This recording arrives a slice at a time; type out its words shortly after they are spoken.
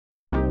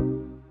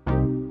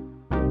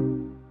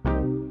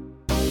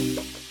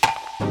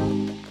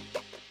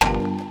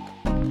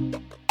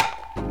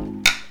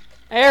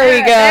There we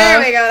go. There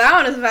we go. That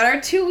one is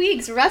better. 2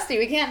 weeks. Rusty.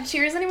 We can't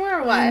cheers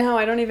anymore or what? I know.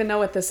 I don't even know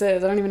what this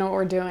is. I don't even know what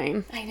we're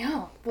doing. I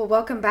know. Well,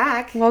 welcome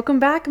back. Welcome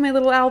back, my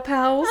little owl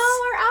pals.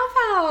 Oh,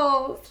 we're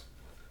owl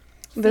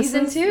pals.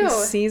 Season 2.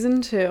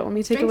 Season 2. Let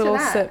me take a little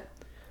sip.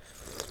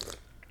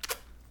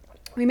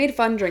 We made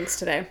fun drinks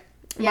today.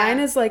 Yeah. Mine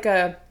is like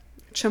a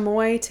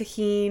chamoy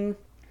tahini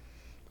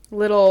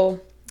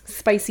little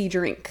spicy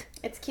drink.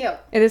 It's cute.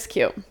 It is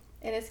cute.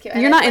 It is cute.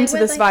 You're not into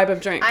this vibe of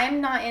drink.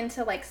 I'm not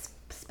into like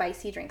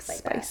spicy drinks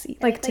like that. Spicy.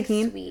 Like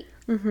tahini? Like sweet.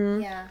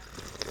 Mm-hmm. Yeah.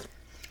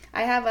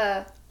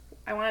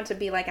 I want it to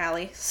be like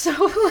Allie. So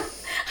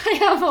I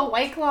have a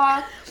White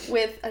Claw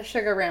with a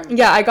sugar rim.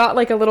 Yeah, I got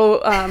like a little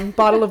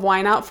bottle of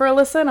wine out for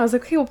Alyssa and I was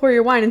like, okay, we'll pour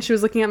your wine. And she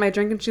was looking at my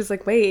drink and she's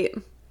like, wait,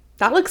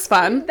 that looks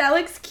fun. That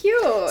looks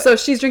cute. So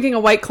she's drinking a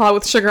White Claw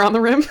with sugar on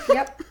the rim.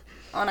 Yep.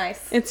 On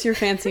ice. It's your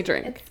fancy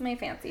drink. It's my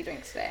fancy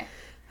drink today.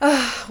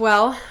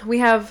 Well, we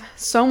have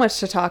so much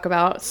to talk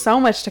about, so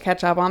much to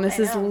catch up on. This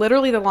is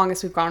literally the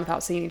longest we've gone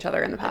without seeing each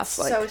other in the past,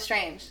 so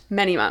strange.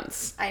 Many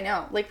months. I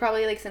know. Like,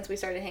 probably, like, since we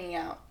started hanging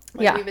out.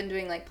 Like, we've been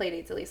doing, like, play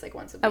dates at least, like,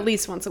 once a week. At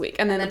least once a week.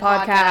 And then the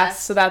podcast,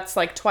 so that's,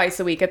 like, twice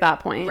a week at that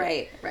point.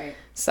 Right.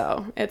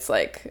 So, it's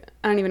like,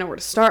 I don't even know where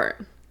to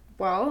start.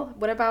 Well,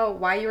 what about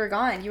why you were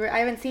gone? I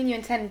haven't seen you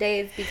in 10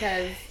 days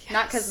because,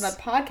 not because of the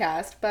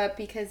podcast, but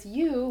because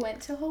you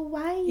went to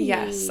Hawaii.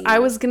 Yes. I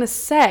was going to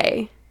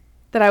say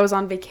that I was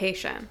on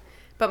vacation,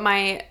 but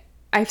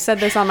I've said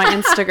this on my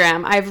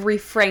Instagram. I've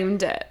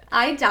reframed it.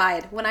 I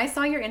died. When I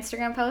saw your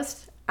Instagram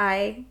post,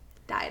 I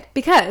died.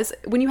 Because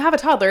when you have a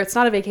toddler, it's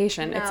not a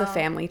vacation. No. It's a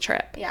family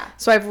trip. Yeah.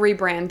 So I've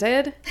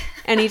rebranded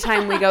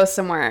anytime we go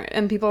somewhere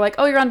and people are like,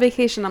 oh, you're on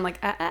vacation. I'm like,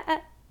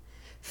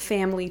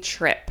 family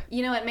trip.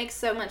 You know, it makes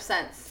so much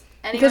sense.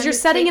 Because you're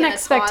setting an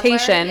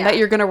expectation that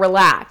you're going to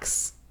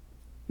relax.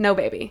 No,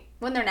 baby.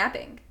 When they're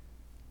napping.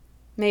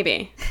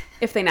 Maybe.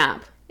 If they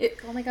nap.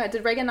 Oh my God,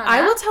 did Reagan not nap?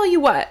 I will tell you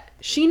what.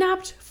 She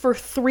napped for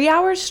 3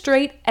 hours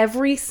straight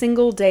every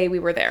single day we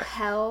were there.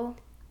 Hell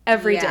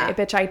Every day.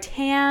 Bitch, I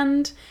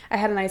tanned. I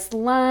had a nice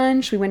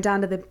lunch. We went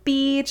down to the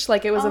beach.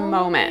 Like, it was a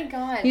moment. Oh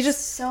my God. You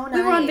just, so nice.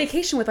 We were on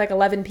vacation with like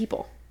 11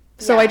 people.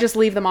 So I just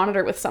leave the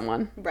monitor with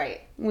someone. Right.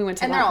 We went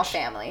to lunch. And they're all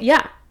family.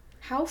 Yeah.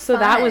 How fun. So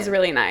that was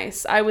really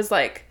nice. I was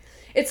like,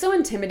 it's so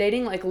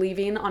intimidating, like,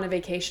 leaving on a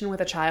vacation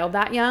with a child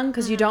that young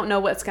because you don't know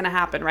what's going to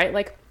happen, right?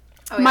 Like,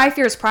 my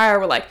fears prior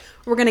were like,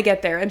 we're going to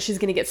get there and she's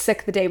going to get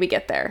sick the day we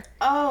get there.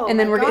 Oh, and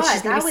then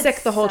she's going to to be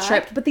sick the whole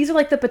trip. But these are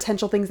like the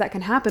potential things that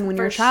can happen when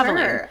you're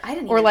traveling. Sure. I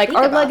didn't or even like think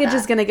our about luggage that.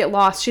 is going to get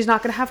lost. She's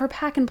not going to have her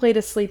pack and play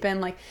to sleep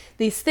in. Like,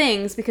 these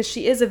things, because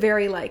she is a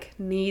very like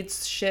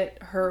needs shit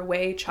her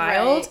way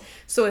child. Right.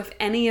 So if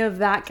any of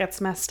that gets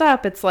messed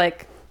up, it's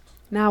like,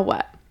 now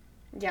what?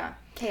 Yeah.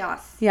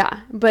 Chaos. Yeah.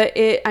 But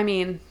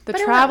the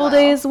travel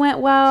days went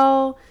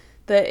well.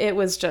 It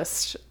was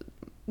just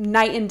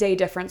night and day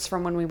difference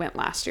from when we went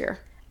last year.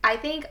 I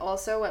think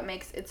also what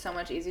makes it so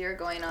much easier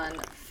going on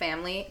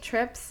family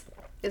trips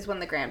is when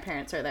the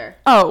grandparents are there.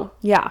 Oh,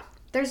 yeah.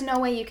 There's no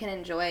way you can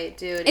enjoy it,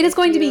 dude. It is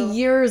going to be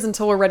years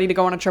until we're ready to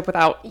go on a trip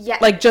without,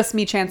 like, just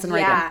me, Chance, and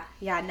Reagan.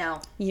 Yeah,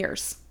 no.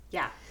 Years.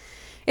 Yeah.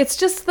 It's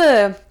just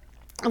I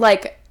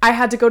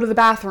had to go to the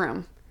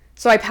bathroom.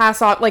 So I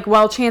pass off, like,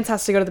 while Chance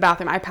has to go to the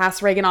bathroom, I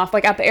pass Reagan off,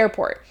 like, at the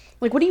airport.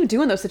 Like, what do you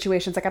do in those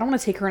situations? Like, I don't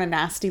want to take her in a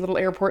nasty little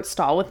airport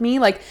stall with me.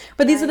 Like,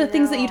 but these are the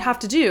things that you'd have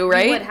to do,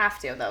 right? You would have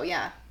to, though,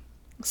 yeah.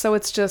 So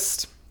it's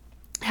just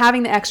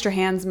having the extra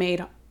hands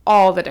made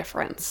all the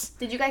difference.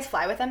 Did you guys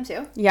fly with them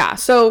too? Yeah.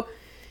 So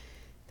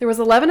there was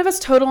 11 of us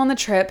total on the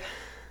trip.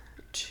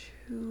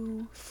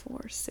 2,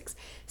 4, 6,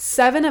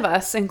 7 of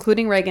us,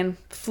 including Reagan,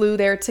 flew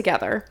there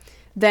together.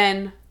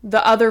 Then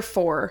the other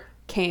 4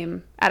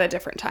 came at a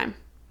different time.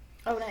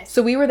 Oh, nice.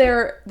 So we were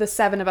there, the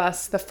 7 of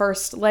us, the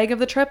first leg of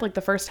the trip, like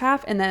the first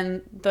half, and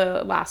then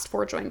the last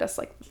 4 joined us,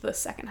 like the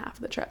second half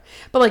of the trip.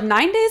 But like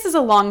 9 days is a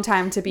long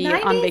time to be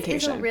on vacation. 9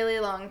 days is a really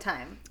long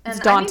time. And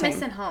it's daunting. I'm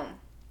missing home.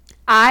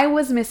 I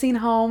was missing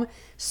home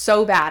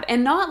so bad.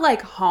 And not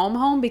like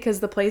home, because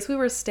the place we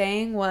were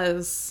staying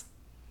was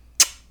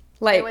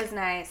like... It was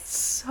nice.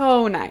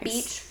 So nice.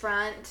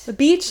 Beachfront. The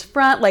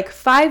beachfront, like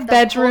 5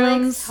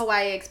 bedrooms. Whole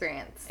Hawaii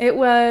experience. It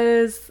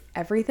was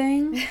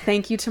everything.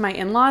 Thank you to my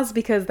in-laws,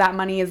 because that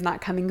money is not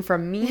coming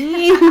from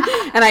me.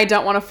 And I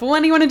don't want to fool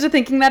anyone into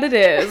thinking that it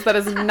is. That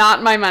is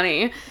not my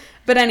money.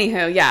 But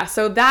anywho, yeah.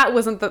 So that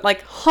wasn't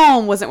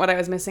home wasn't what I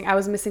was missing. I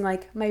was missing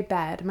like my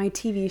bed, my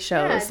TV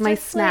shows, my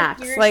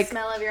snacks, like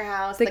smell of your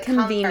house, the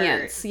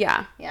convenience. Comfort.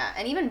 Yeah. Yeah.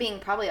 And even being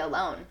probably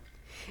alone.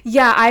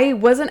 Yeah. I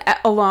wasn't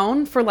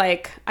alone for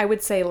I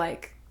would say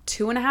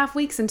 2.5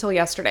 weeks until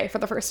yesterday for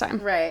the first time.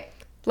 Right.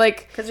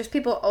 Because there's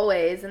people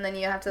always, and then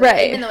you have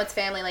to, even though it's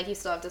family, you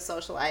still have to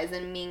socialize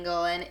and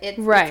mingle, and it's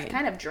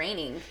kind of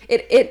draining.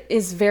 It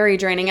is very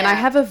draining, and I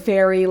have a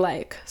very,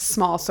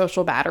 small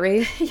social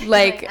battery.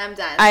 I'm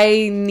done.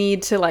 I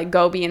need to,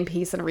 go be in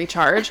peace and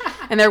recharge.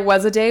 And there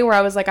was a day where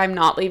I was I'm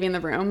not leaving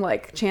the room.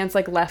 Chance,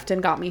 left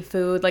and got me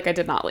food. I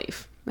did not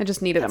leave. I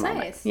just needed a moment.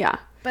 Nice. Yeah.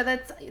 But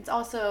it's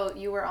also,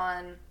 you were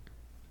on,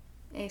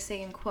 I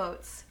say in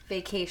quotes,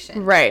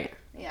 vacation. Right.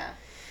 Yeah.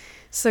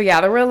 So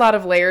yeah, there were a lot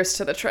of layers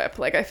to the trip.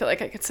 Like, I feel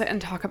like I could sit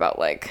and talk about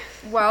like...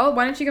 Well,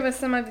 why don't you give us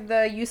some of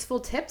the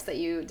useful tips that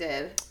you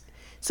did?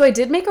 So I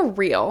did make a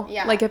reel.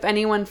 Yeah. Like, if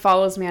anyone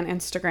follows me on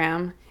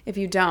Instagram, if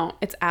you don't,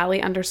 it's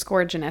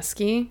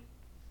Allie_Janeski.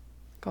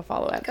 Go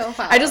follow it. Go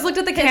follow. I just looked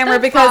at the Hit camera the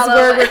because follow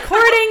we're button.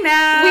 recording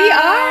now. We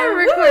are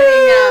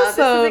recording now.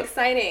 So This is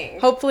exciting.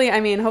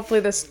 hopefully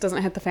this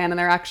doesn't hit the fan and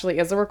there actually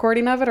is a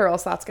recording of it, or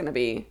else that's going to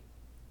be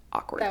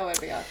awkward. That would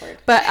be awkward.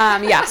 But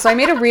yeah, so I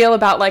made a reel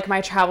about like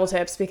my travel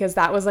tips because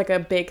that was like a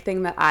big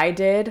thing that I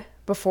did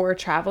before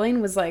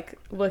traveling, was like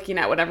looking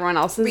at what everyone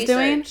else is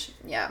doing.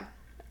 Yeah.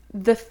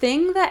 The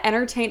thing that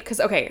entertained, because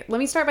okay, let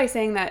me start by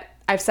saying that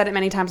I've said it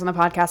many times on the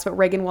podcast, but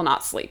Reagan will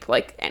not sleep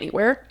like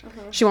anywhere.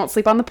 She won't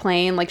sleep on the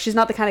plane. Like, she's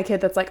not the kind of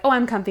kid that's like, oh,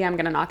 I'm comfy, I'm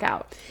gonna knock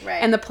out. Right.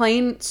 And the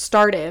plane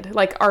started,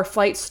 like, our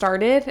flight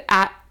started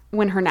at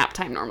when her nap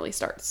time normally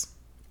starts.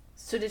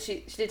 So did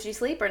she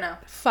sleep or no?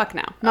 Fuck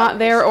no. Not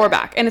there or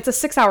back. And it's a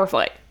 6-hour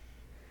flight.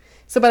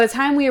 So by the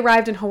time we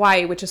arrived in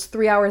Hawaii, which is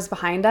 3 hours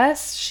behind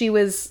us, she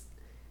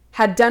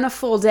had done a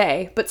full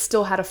day, but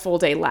still had a full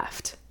day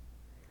left.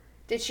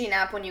 Did she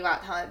nap when you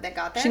got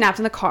there? She napped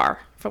in the car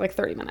for like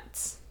 30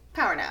 minutes.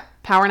 Power nap.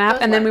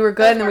 And then we were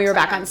good, and then we were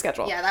back on the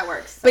schedule. Yeah, that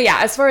works. But yeah,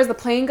 as far as the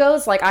plane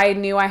goes, like, I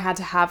knew I had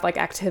to have like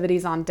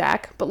activities on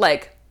deck, but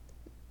like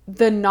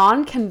the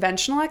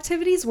non-conventional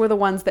activities were the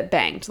ones that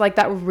banged. Like,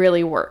 that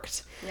really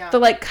worked. Yeah. The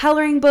like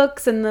coloring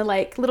books and the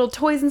like little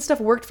toys and stuff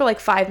worked for like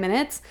 5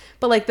 minutes,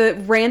 but like the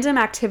random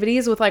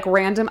activities with like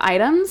random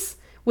items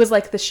was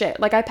like the shit.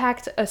 Like, I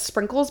packed a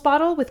sprinkles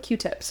bottle with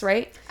Q-tips,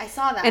 right? I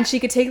saw that. And she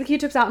could take the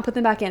Q-tips out and put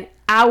them back in.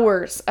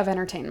 Hours of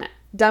entertainment.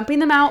 Dumping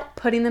them out,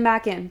 putting them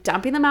back in.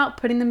 Dumping them out,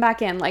 putting them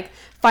back in. Like,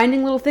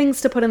 finding little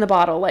things to put in the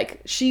bottle.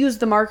 Like, she used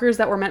the markers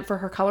that were meant for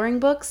her coloring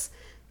books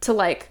to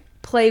like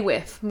play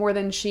with more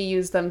than she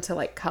used them to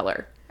like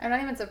color. I'm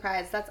not even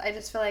surprised. I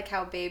just feel like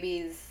how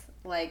babies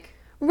like...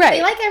 Right.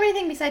 They like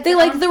everything besides They their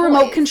like own the toys.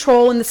 remote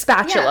control and the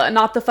spatula, Yeah.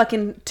 not the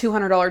fucking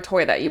 $200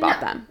 toy that you bought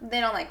No, them. They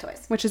don't like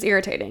toys. Which is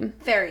irritating.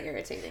 Very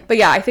irritating. But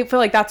yeah, I feel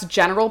like that's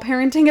general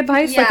parenting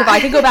advice. Like, Yeah. if I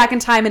could go back in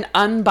time and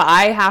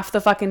unbuy half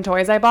the fucking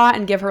toys I bought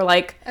and give her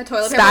like A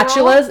toilet paper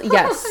spatulas, roll?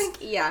 yes.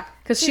 Yeah.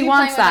 Because She'd she be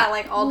wants playing with that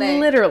like all day.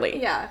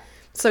 literally. Yeah.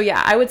 So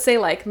yeah, I would say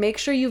like make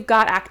sure you've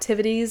got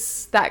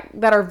activities that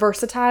are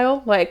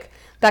versatile, like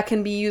that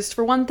can be used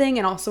for one thing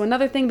and also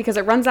another thing, because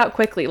it runs out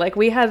quickly. Like,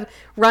 we had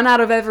run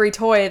out of every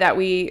toy that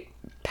we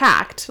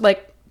packed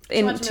like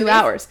in 2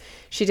 hours.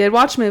 She did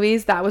watch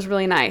movies. That was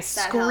really nice.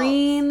 That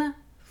Screen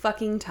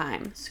fucking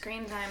time.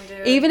 Screen time,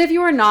 dude. Even if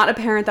you are not a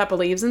parent that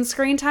believes in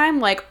screen time,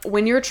 like,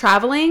 when you're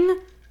traveling,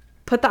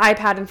 put the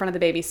iPad in front of the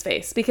baby's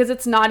face, because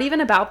it's not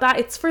even about that.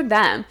 It's for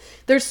them.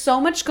 There's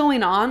so much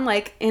going on,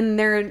 like, in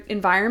their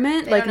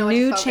environment, They like don't know what to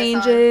new focus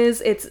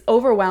changes. It's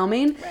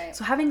overwhelming. Right.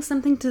 So having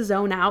something to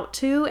zone out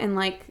to and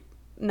like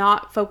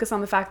not focus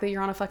on the fact that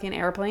you're on a fucking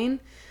airplane,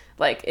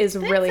 like, is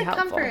really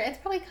helpful. Comfort. It's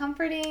probably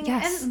comforting.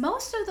 Yes. And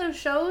most of those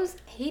shows,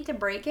 hate to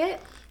break it,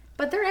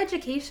 but they're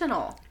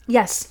educational.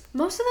 Yes.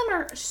 Most of them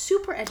are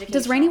super educational.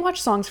 Does Rainey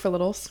watch Songs for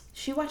Littles?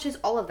 She watches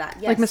all of that.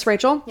 Yes. Like Miss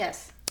Rachel?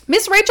 Yes.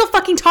 Miss Rachel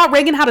fucking taught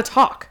Reagan how to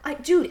talk.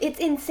 Dude, it's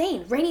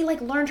insane. Rainey like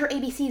learned her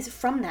ABCs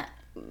from that.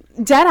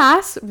 Dead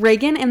ass,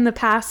 Reagan in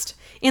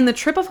the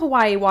trip of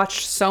Hawaii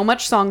watched so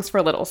much Songs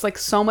for Littles, like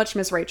so much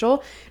Miss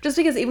Rachel, just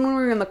because even when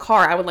we were in the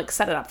car, I would like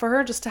set it up for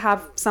her just to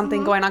have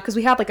something going on, because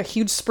we had like a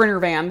huge Sprinter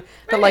van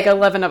that like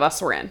 11 of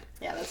us were in.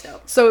 Yeah, that's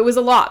dope. So it was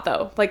a lot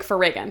though, like for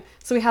Reagan.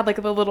 So we had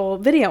like the little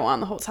video on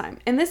the whole time.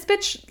 And this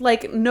bitch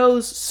like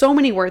knows so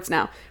many words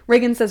now.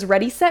 Reagan says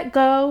ready, set,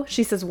 go.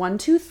 She says 1,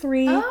 2,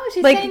 3. Oh,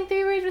 she's like, saying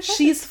 3 words a second.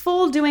 She's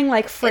full doing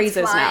like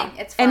phrases flying.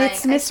 now. It's and flying.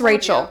 it's Miss I told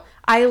Rachel. you.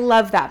 I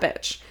love that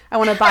bitch. I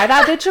want to buy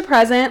that bitch a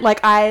present.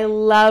 Like, I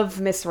love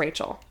Miss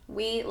Rachel.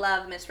 We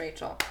love Miss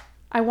Rachel.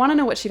 I want to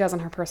know what she does in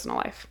her personal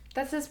life.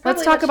 That's just probably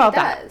Let's talk what about she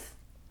that. does.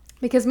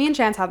 Because me and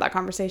Chance had that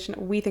conversation.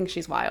 We think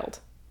she's wild.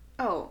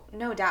 Oh,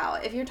 no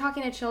doubt. If you're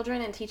talking to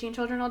children and teaching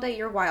children all day,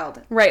 you're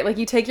wild. Right. Like,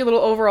 you take your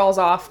little overalls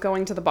off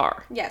going to the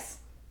bar. Yes.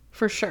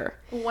 For sure.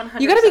 100%.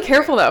 You got to be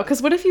careful, though.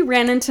 Because what if you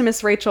ran into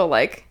Miss Rachel,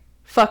 like,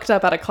 fucked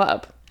up at a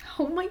club?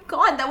 Oh my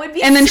god, that would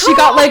be And then so she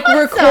got, like, awesome.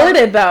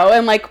 recorded, though,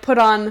 and, like, put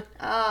on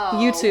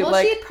YouTube. Well,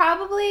 like,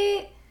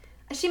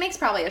 she makes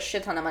probably a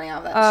shit ton of money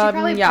off that. She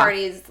probably yeah.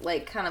 parties,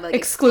 like, kind of, like,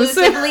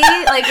 Exclusively?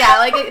 like, yeah,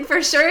 like,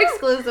 for sure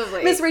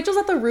exclusively. Miss Rachel's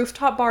at the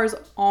rooftop bars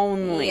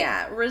only.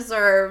 Yeah,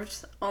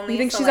 reserved. Only You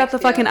think she's select at the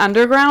few. fucking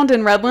underground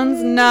in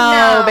Redlands?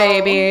 No, No,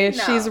 baby.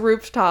 no. She's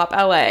rooftop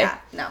LA. Yeah,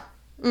 no.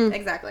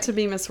 Exactly. To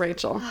be Miss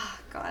Rachel. Oh,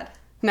 God.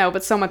 No,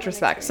 but so much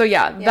respect. So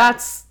yeah,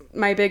 that's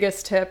my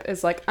biggest tip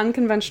is like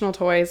unconventional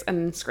toys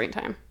and screen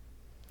time.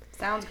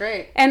 Sounds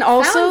great. And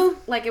also,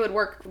 Sounds like it would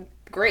work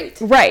great.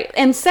 right,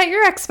 and set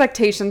your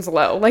expectations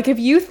low. Like if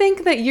you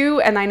think that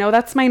and I know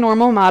that's my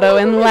normal motto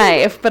in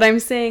life, but I'm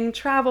saying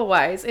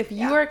travel-wise, if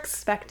you are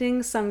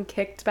expecting some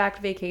kicked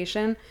back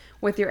vacation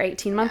with your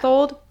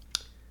 18-month-old,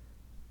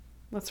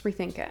 let's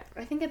rethink it.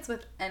 I think it's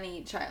with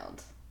any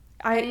child.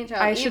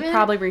 I should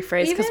probably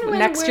rephrase, because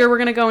next year we're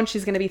going to go and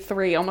she's going to be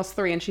 3, almost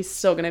 3, and she's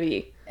still going to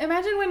be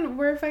Imagine when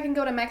we're fucking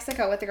go to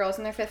Mexico with the girls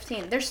and they're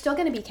 15. They're still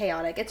going to be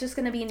chaotic. It's just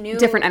going to be new.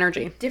 Different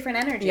energy. Different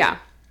energy. Yeah.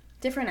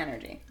 Different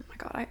energy. Oh my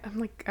God. I'm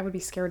like, I would be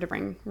scared to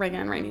bring Reagan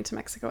and Rainey to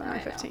Mexico when they're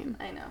 15.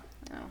 I know.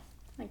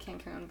 Like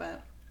Cancun,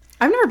 but...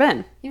 I've never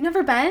been. You've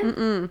never been?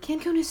 Mm-mm.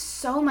 Cancun is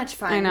so much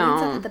fun. I know.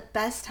 We had the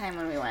best time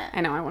when we went.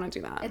 I know. I want to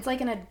do that. It's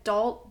like an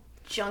adult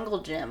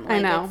jungle gym. Like, I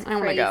know. It's I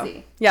want to go.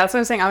 crazy. Yeah, that's what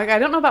I'm saying. I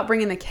don't know about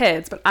bringing the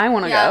kids, but I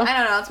want to Yeah, go. I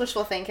don't know. It's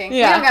wishful thinking.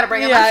 Yeah. We don't got to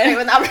bring them Yeah. on straight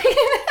without bringing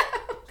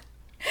them.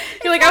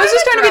 You're like, I was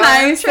just trying to be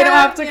nice. They don't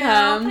have to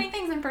come. Putting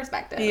things in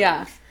perspective.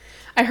 Yeah.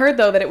 I heard,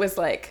 though, that it was,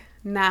 like,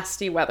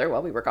 nasty weather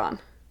while we were gone.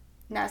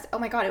 Nasty. Oh,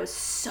 my God. It was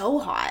so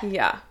hot.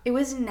 Yeah. It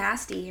was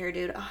nasty here,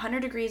 dude.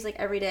 100 degrees, like,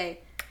 every day.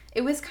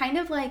 It was kind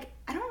of like,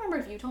 I don't remember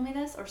if you told me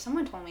this or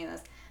someone told me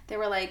this. They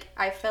were like,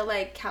 I feel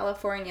like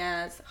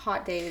California's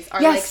hot days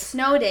are like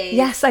snow days.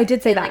 Yes, I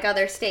did say that. Like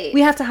other states.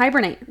 We have to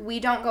hibernate. We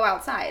don't go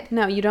outside.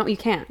 No, you don't. You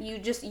can't.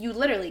 You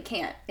literally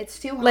can't. It's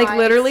too hot. Like,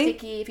 literally? It's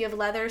sticky. If you have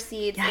leather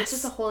seats, Yes. it's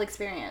just a whole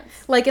experience.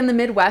 Like in the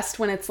Midwest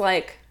when it's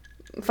like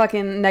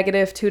fucking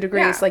 -2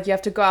 degrees, Yeah. like you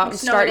have to go out and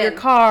Snow start it your in.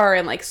 car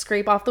and like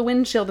scrape off the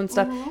windshield and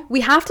stuff.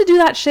 We have to do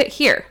that shit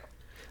here.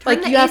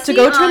 Like the you have to AC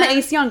go turn the on.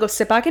 AC on, go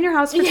sit back in your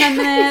house for 10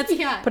 minutes,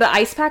 Yeah. put an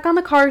ice pack on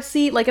the car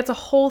seat. Like it's a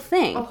whole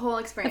thing. A whole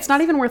experience. It's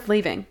not even worth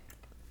leaving.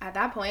 At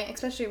that point,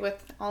 especially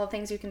with all the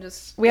things you can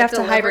just We get have to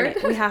delivered.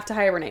 hibernate. We have to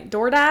hibernate.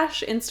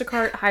 DoorDash,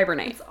 Instacart,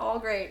 hibernate. It's all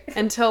great.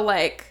 Until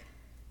like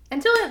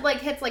Until it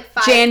like hits like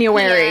 5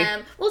 January.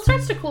 PM. Well, it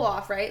starts to cool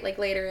off, right? Like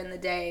later in the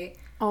day.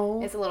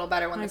 oh. It's a little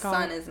better when my the God.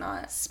 sun is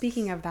not.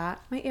 Speaking of that,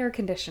 my air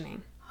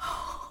conditioning.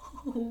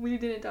 We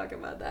didn't talk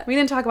about that. We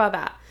didn't talk about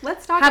that.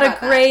 Let's talk Had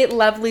about a great,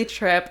 lovely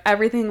trip.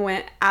 Everything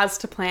went as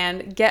to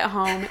plan. Get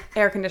home,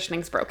 air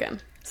conditioning's broken.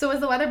 that. So was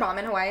the weather bomb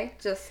in Hawaii?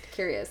 Just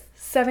curious.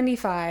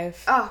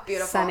 75. Oh,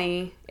 beautiful.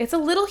 Sunny. It's a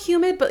little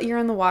humid, but you're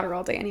in the water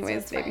all day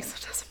anyways, it's baby, fine. so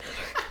it doesn't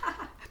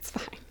matter. It's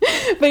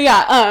fine. But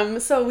yeah,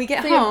 so we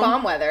get So you have home.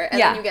 bomb weather, and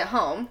Yeah. then you get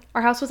home.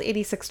 Our house was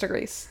 86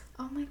 degrees.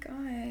 Oh my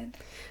God.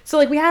 So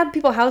like we had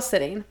people house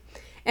sitting,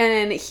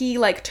 and he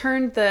like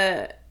turned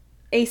the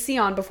AC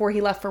on before he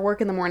left for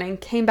work in the morning,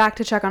 came back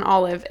to check on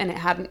Olive, and it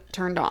hadn't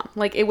turned on.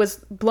 Like it was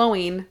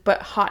blowing,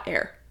 but hot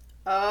air.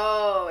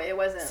 Oh, it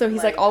wasn't. So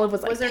he's like, Olive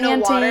was like was there panting.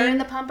 no water in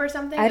the pump or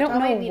something? I It don't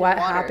probably know needed what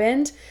water.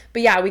 happened,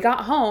 but yeah, we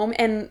got home,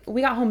 and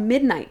we got home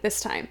midnight this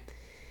time.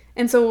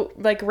 And so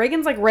like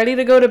Reagan's like ready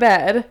to go to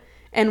bed,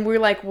 and we're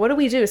like, what do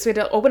we do? So we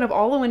had to open up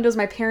all the windows.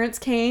 My parents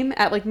came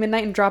at like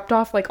midnight and dropped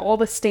off like all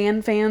the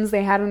stand fans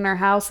they had in their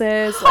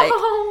houses. Like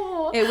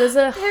it was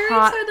a Parents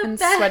hot are the and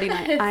sweaty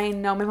night. best. I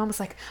know. My mom was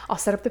like, I'll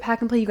set up the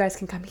pack and play. You guys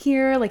can come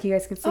here. Like you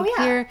guys can sleep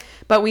yeah. here.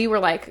 But we were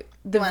like,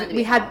 Wanted to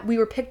be home. we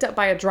were picked up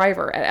by a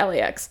driver at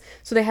LAX.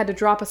 So they had to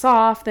drop us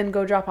off, then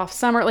go drop off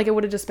Summer. Like it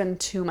would have just been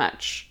too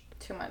much.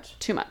 Too much.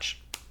 Too much.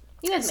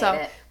 You guys So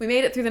made it. we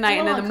made it through the night,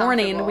 and little in the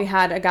morning uncomfortable. we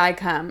had a guy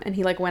come, and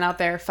he like went out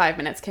there 5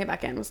 minutes, came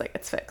back in, was like,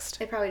 it's fixed.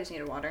 They probably just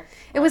needed water.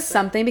 It was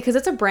something because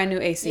it's a brand new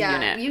AC Yeah,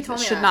 unit. you told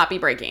It me should that. not be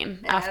breaking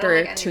Yeah, I don't after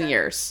like any 2 of that.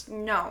 years.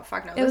 No,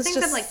 fuck no. It Those was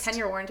things have like just-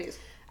 10-year warranties.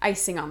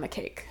 Icing on the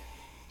cake,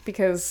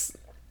 because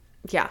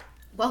yeah,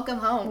 Welcome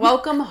home.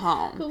 welcome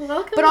home.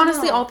 Welcome But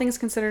honestly, home. all things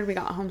considered, we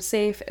got home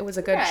safe. It was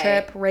a good Right.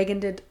 trip. Reagan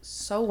did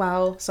so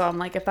well, so I'm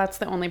like, if that's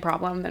the only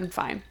problem, then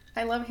fine.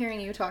 I love hearing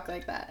you talk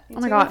like that. You Oh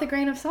my take it God. with a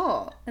grain of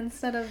salt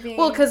instead of being.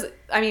 Well, because,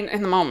 I mean,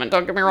 in the moment,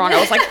 don't get me wrong, I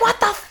was like, what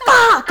the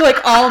fuck? Like,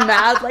 all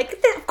mad.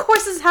 Like, of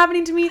course this is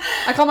happening to me.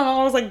 I called my mom,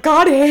 I was like,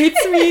 God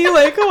hates me.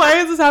 Like, why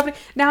is this happening?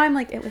 Now I'm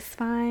like, it was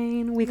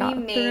fine. We got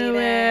made through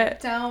it.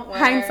 Don't worry.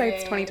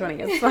 Hindsight's 20/20.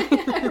 It's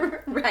fine.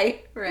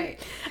 right.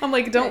 I'm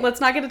like, let's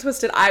not get it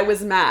twisted. I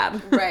was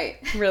mad. Right.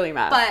 Really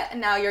mad. But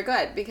now you're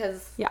good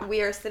because Yeah.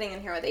 we are sitting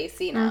in here with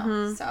AC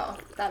now. So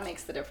that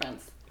makes the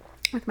difference.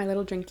 With my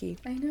little drinky.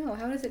 I know.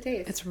 How does it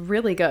taste? It's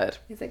really good.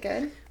 Is it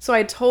good? So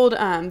I told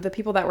the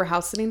people that were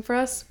house sitting for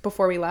us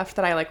before we left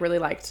that I like really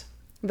liked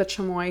the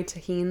chamoy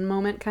tahini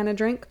moment kind of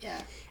drink.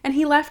 Yeah. And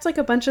he left like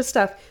a bunch of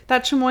stuff.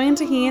 That chamoy and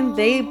tahini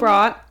they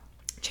brought.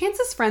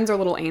 Chance's friends are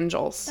little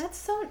angels. That's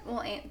so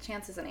well.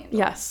 Chance is an angel.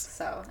 Yes.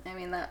 So I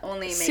mean that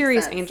only makes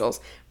Serious sense. angels.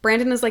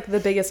 Brandon is like the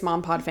biggest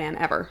Mom Pod fan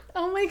ever.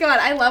 Oh my God,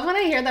 I love when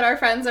I hear that our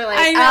friends are like,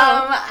 I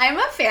know. I'm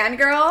a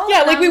fangirl. Yeah,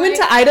 And like I'm we went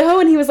to Idaho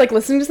and he was like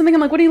listening to something.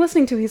 I'm like, what are you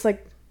listening to? He's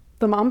like,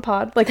 the Mom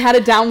Pod. Like had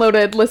it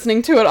downloaded,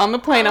 listening to it on the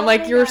plane. I'm Oh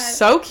like, my you're God.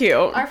 so cute.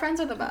 Our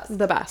friends are the best.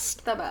 The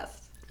best. The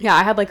best. Yeah,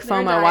 I had like They're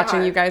FOMO watching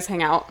diehard. you guys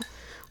hang out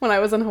when I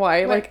was in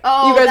Hawaii. Like,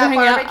 oh, you guys that are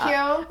hanging barbecue?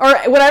 out.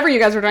 Or whatever you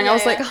guys were doing. Yeah, I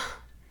was like, yeah. "Oh,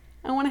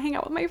 I want to hang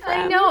out with my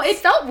friends. I know. It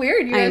felt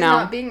weird you I guys know.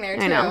 not being there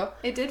too. I know.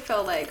 It did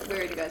feel like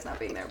weird you guys not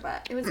being there,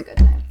 but it was a good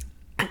time.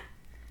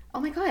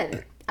 Oh my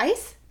God.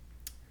 Ice?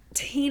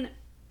 Teen.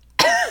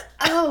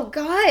 Oh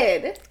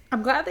God.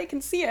 I'm glad they can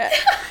see it.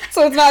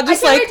 So it's not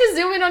just I can't like wait to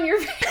zoom in on your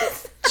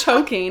face.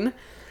 choking.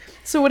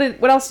 So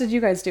what else did you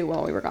guys do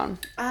while we were gone?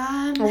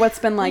 Or what's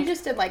been like we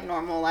just did like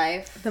normal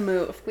life. the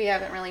move? We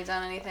haven't really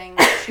done anything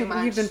too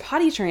much. You've been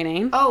potty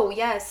training. Oh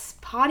yes,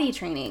 potty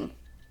training.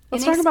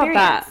 Let's An talk about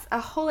that. experience, a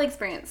whole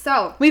experience.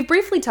 So We've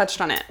briefly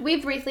touched on it. we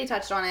briefly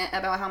touched on it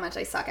about how much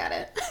I suck at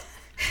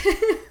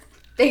it.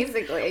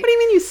 Basically. What do you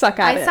mean you suck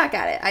at it? I suck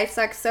at it. I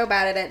suck so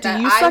bad at it.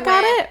 Do you suck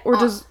at it? Or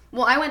does...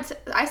 Well,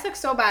 I suck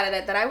so bad at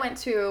it that I went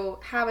to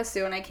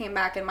Havasu and I came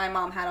back and my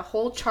mom had a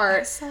whole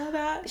chart. I saw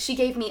that. She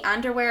gave me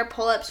underwear,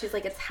 pull-ups. She's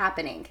like, it's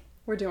happening.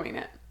 We're doing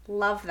it.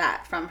 Love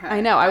that from her. I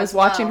know. I was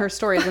watching her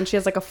stories and she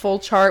has like a full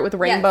chart with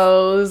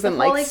rainbows and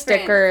like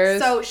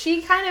stickers. So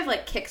she kind of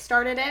like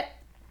kickstarted it.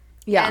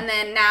 Yeah. And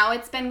then now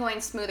it's been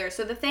going smoother.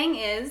 So the thing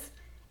is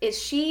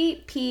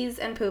she pees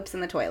and poops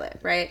in the toilet,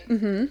 right?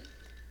 Mm-hmm.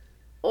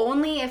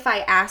 Only if I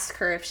ask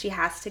her if she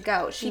has to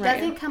go. She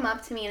doesn't come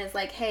up to me and is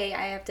like, hey,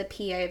 I have to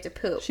pee, I have to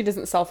poop. She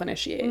doesn't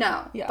self-initiate.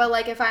 No. Yeah. But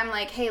like if I'm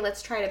like, hey,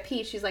 let's try to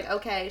pee, she's like,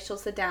 okay. She'll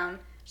sit down.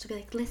 She'll be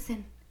like,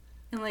 listen.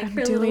 And like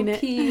her little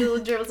pee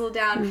will drizzle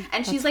down.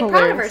 And she's like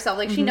proud of herself.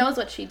 Like she knows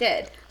what she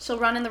did. She'll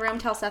run in the room,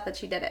 tell Seth that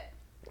she did it.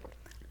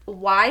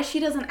 Why she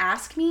doesn't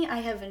ask me, I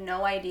have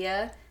no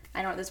idea.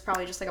 I don't know, this is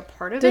probably just like a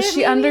part of it. Does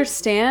she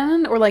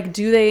understand? Or like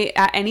do they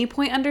at any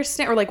point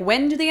understand? Or like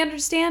when do they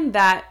understand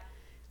that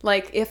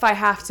like if I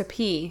have to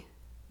pee,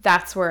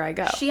 that's where I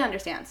go? She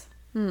understands.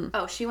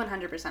 Oh, she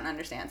 100%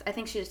 understands. I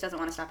think she just doesn't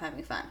want to stop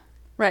having fun.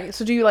 Right.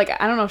 So do you like,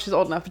 I don't know if she's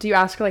old enough, but do you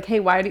ask her like, hey,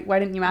 why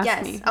didn't you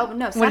ask me? Oh,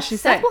 no. What does she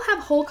say? Seth will have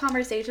whole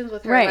conversations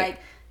with her like,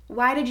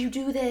 why did you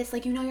do this?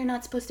 Like, you know you're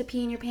not supposed to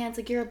pee in your pants.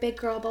 Like, you're a big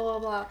girl, blah, blah,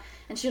 blah.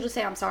 And she'll just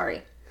say, I'm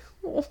sorry.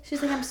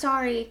 She's like, I'm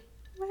sorry.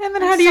 And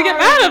then how do you get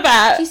mad at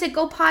that? She said,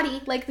 go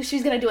potty. Like,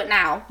 she's going to do it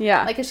now. Yeah.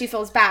 Like, because she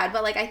feels bad.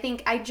 But, like,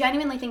 I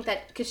genuinely think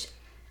that, because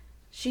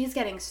she's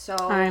getting so,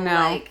 I know.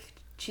 like,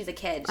 she's a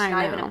kid. She's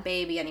not even a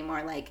baby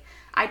anymore. Like,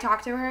 I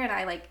talk to her and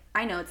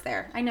I know it's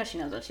there. I know she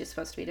knows what she's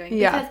supposed to be doing.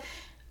 Yeah. Because,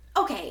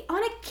 okay,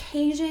 on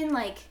occasion,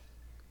 like,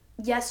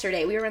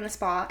 yesterday, we were in the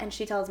spa and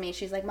she tells me,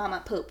 she's like,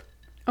 Mama, poop.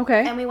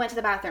 Okay. And we went to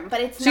the bathroom. But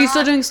it's So you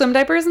still doing swim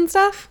diapers and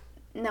stuff?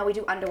 No, we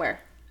do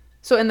underwear.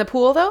 So in the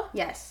pool, though?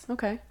 Yes.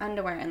 Okay.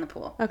 Underwear in the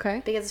pool.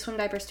 Okay. Because the swim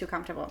diaper's too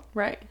comfortable.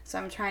 Right. So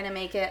I'm trying to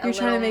make it You're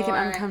trying to make it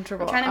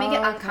uncomfortable. I'm trying to make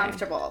it okay.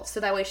 uncomfortable. So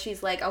that way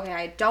she's like, okay,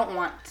 I don't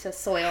want to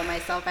soil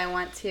myself. I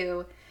want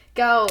to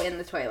go in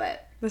the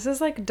toilet. This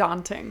is, like,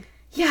 daunting.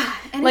 Yeah.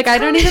 And like, I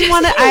don't even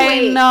want to...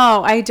 I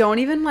know. I don't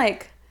even,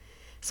 like...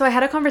 So I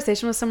had a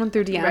conversation with someone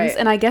through DMs,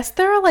 and I guess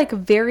there are, like,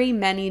 very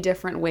many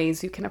different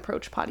ways you can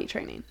approach potty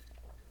training.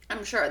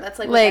 I'm sure that's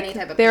like with any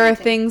type of there are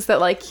thing. things that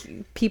like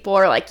people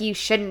are like you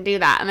shouldn't do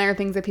that, and there are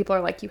things that people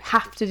are like you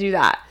have to do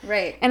that.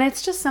 Right. And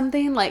it's just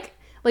something like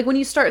when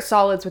you start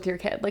solids with your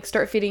kid, like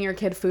start feeding your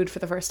kid food for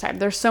the first time.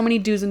 There's so many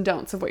do's and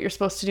don'ts of what you're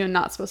supposed to do and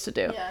not supposed to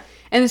do. Yeah.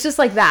 And it's just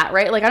like that,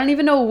 right? Like I don't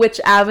even know which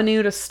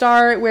avenue to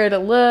start, where to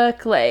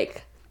look,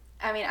 like.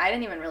 I mean, I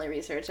didn't even really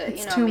research it.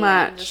 It's you know too me,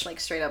 much. I'm just like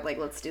straight up like,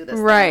 let's do this.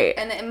 Right.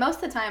 Thing. And most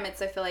of the time,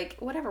 it's I feel like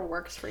whatever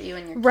works for you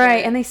and your kid.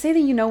 Right. And they say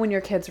that you know when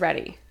your kid's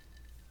ready.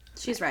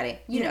 She's ready.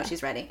 You know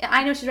she's ready.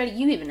 I know she's ready.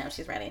 You even know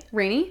she's ready.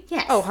 Rainy?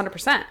 Yes. Oh,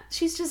 100%.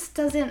 She just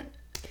doesn't.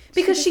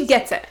 Because she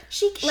gets it.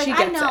 She gets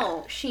I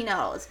know she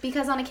knows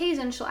because on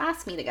occasion she'll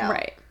ask me to go.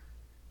 Right.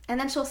 And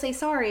then she'll say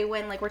sorry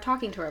when like we're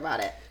talking to her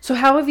about it. So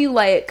how have you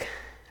like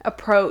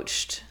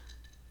approached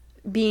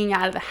being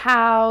out of the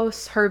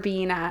house, her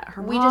being at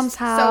her mom's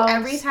house? So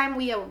every time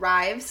we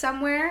arrive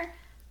somewhere,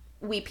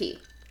 we pee.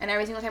 And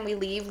every single time we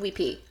leave, we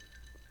pee.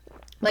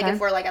 Like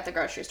if we're like at the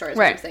grocery store or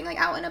something, like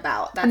out and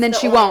about. That's and then the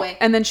she only won't. way.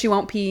 And then she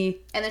won't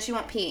pee. And then she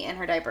won't pee in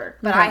her diaper.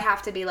 But I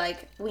have to be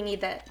like, we need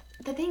that.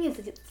 The thing is,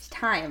 it's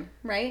time,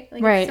 right?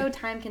 Like it's so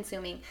time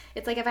consuming.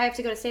 It's like if I have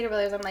to go to Stater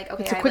Brothers, I'm like,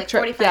 okay, I have like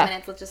 45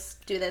 minutes. Let's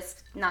just do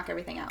this, knock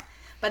everything out.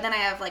 But then I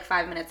have like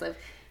 5 minutes of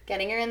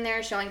getting her in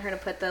there, showing her to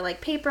put the like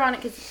paper on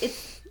it because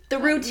it's the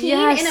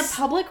routine in a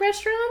public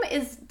restroom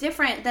is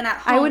different than at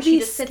home. I would she be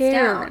just scared. sits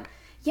down.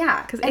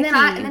 Yeah, and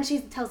icky. then she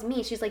tells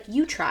me, she's like,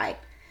 you try.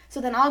 So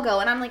then I'll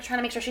go and I'm like trying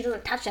to make sure she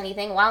doesn't touch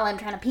anything while I'm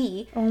trying to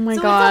pee. Oh my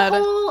god!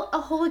 So it's a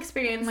whole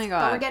experience. Oh my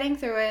god! But we're getting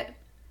through it,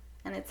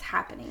 and it's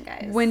happening,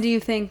 guys. When do you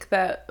think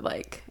that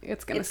like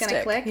it's gonna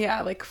click?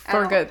 Yeah, like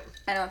for good.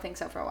 I don't think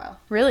so for a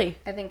while. Really?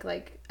 I think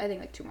like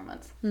 2 more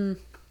months.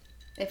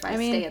 If I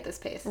stay at this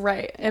pace.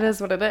 Right. Yeah. It is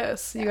what it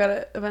is. You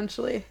gotta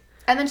eventually.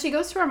 And then she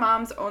goes to her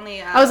mom's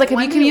only. I was like,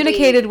 have you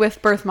communicated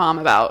with birth mom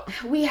about?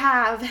 We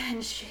have,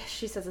 and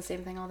she says the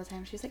same thing all the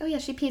time. She's like, oh yeah,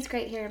 she pees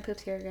great here and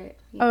poops here great.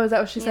 Oh, is that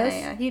what she says?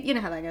 Yeah. You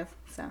know how that goes.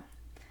 So,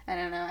 I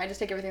don't know. I just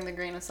take everything with a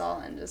grain of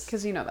salt and just.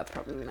 Because you know that's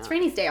probably not. It's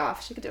Rainy's day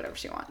off. She could do whatever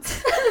she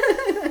wants.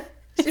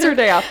 It's her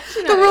day off.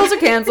 The rules are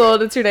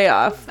canceled. It's your day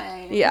off. She's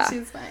fine. Yeah.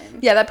 She's fine.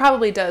 Yeah, that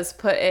probably does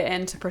put it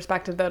into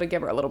perspective though to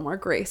give her a little more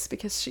grace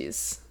because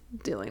she's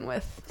dealing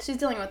with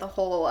a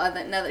whole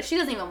other she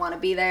doesn't even want to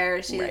be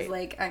there. She's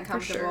like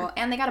uncomfortable. Sure.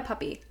 And they got a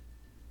puppy.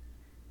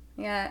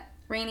 Yeah,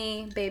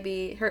 Rainy,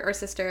 baby, her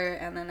sister,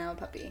 and then now a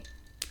puppy.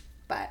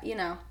 But you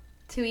know,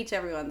 to each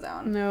everyone's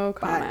own. No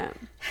comment.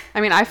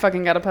 I mean, I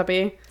fucking got a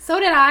puppy. So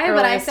did I, Early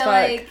but I as feel fuck.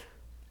 like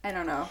I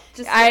don't know.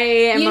 Just I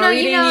am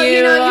reading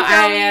you.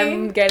 I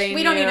am getting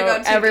we don't need to go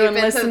too Everyone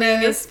deep into listening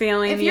this. is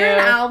feeling if you. you're an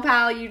owl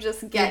pal, you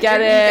just get You get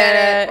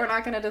it. We're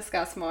not going to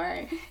discuss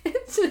more.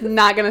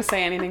 Not going to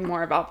say anything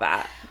more about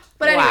that.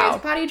 But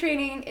anyways, potty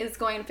training is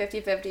going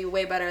 50-50,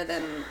 way better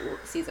than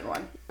season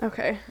 1.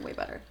 Okay. Way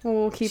better. Well,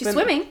 we'll keep She's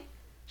swimming.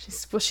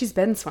 She's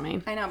been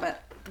swimming. I know,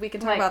 but we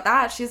can talk about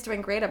that. She's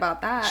doing great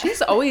about that.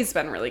 She's always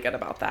been really good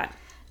about that.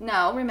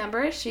 No,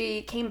 remember?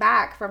 She came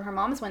back from her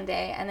mom's one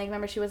day, and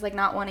remember she was, like,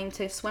 not wanting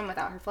to swim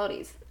without her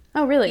floaties.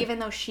 Oh, really? Even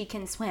though she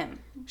can swim.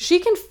 She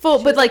can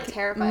but, like,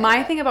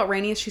 my thing about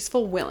Rainy is she's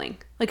full willing.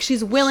 Like,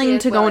 she's willing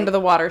to go into the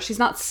water. She's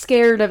not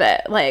scared of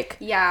it. Like...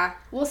 Yeah.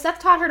 Well, Seth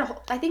taught her to...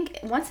 I think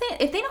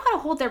if they know how to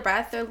hold their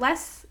breath, they're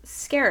less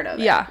scared of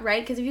it. Yeah.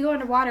 Right? Because if you go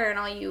underwater and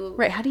all you...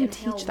 Right, how do you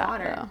teach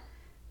that,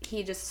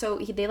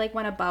 though? They, like,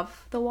 went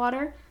above the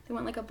water. They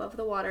went, like, above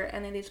the water,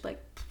 and then they just,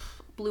 like,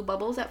 blew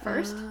bubbles at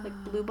first. Like,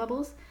 blue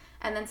bubbles.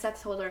 And then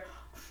Seth told her...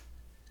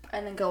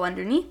 And then go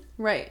underneath.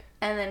 Right.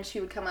 And then she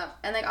would come up.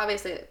 And, like,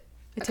 obviously...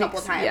 a couple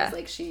times,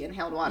 like, she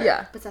inhaled water.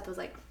 Yeah. But Seth was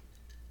like,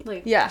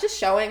 just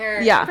showing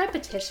her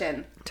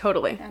repetition.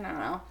 Totally. I don't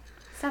know.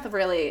 Seth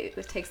really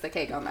takes the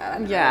cake on that.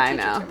 I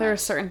know. There are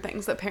certain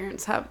things that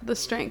parents have the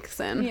strengths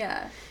in.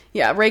 Yeah.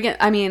 Yeah, Reagan,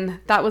 I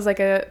mean, that was, like,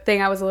 a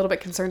thing I was a little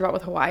bit concerned about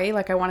with Hawaii.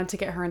 Like, I wanted to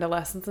get her into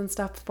lessons and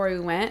stuff before we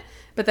went.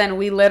 But then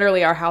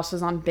our house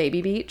was on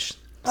Baby Beach.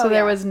 So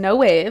there was no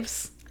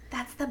waves.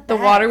 That's the best. The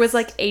water was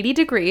like 80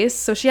 degrees,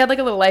 so she had like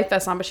a little life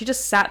vest on, but she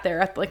just sat there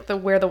at like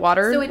where the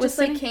water was. So it just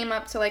sitting. Like came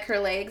up to like her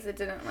legs. It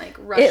didn't like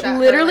rush. It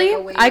literally, her,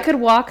 like, I could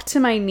walk to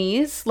my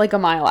knees like a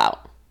mile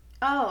out.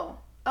 Oh,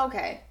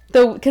 okay.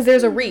 Though, because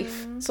there's a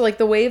reef, so like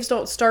the waves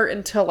don't start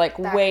until like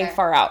way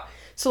far out.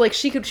 So like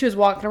she was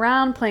walking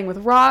around playing with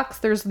rocks.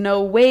 There's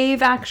no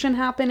wave action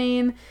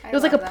happening. It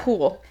was like a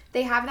pool.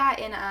 They have that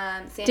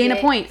in Dana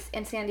Point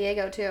in San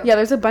Diego too. Yeah,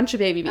 there's a bunch of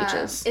baby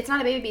beaches. It's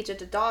not a baby beach;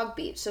 it's a dog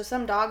beach. So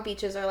some dog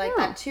beaches are like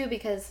that too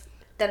because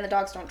then the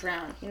dogs don't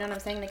drown. You know what I'm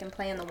saying? They can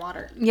play in the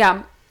water.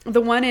 Yeah,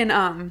 the one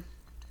in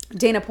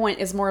Dana Point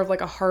is more of like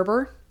a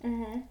harbor,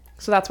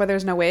 so that's why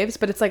there's no waves.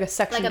 But it's like a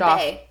sectioned off.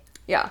 Like a bay.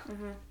 Yeah.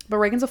 But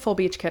Reagan's a full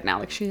beach kid now.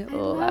 Like she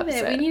loves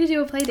it. We need to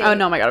do a play date. Oh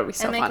no, my god, it would be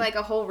so fun. And make like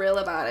a whole reel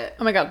about it.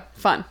 Oh my god,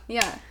 fun.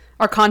 Yeah.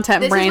 Our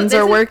content brains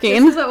are working.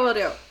 This is what we'll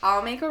do.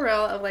 I'll make a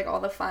reel of like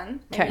all the fun.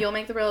 And you'll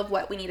make the reel of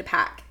what we need to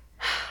pack.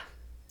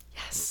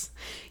 Yes.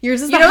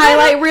 Yours is the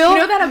highlight reel. You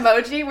know that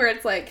emoji where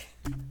it's like...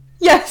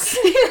 Yes.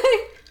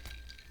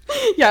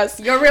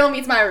 Yes. Your reel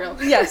meets my reel.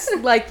 Yes.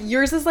 Like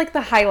yours is like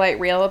the highlight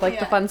reel of like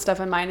the fun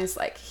stuff, and mine is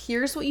like,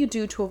 here's what you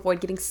do to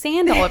avoid getting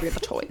sand all over the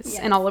toys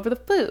and all over the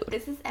food.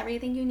 This is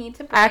everything you need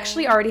to bring. I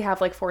actually already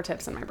have like 4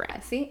 tips in my brain.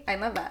 See? I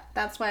love that.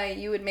 That's why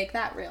you would make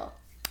that reel.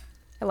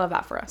 I love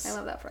that for us. I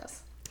love that for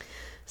us.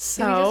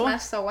 So we just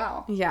meshed so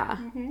well. Yeah.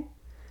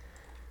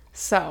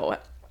 So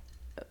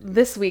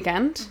this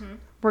weekend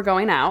we're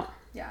going out.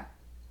 Yeah.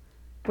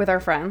 With our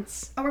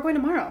friends. Oh, we're going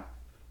tomorrow.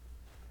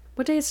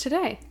 What day is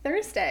today?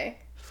 Thursday.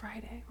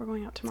 Friday. We're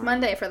going out tomorrow. It's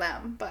Monday for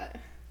them, but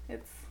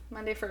it's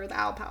Monday for the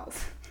Owl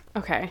Pals.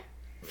 Okay.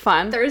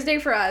 Fun. Thursday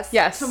for us.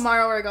 Yes.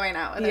 Tomorrow we're going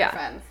out with our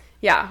friends.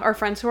 Yeah, our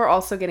friends who are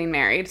also getting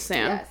married soon.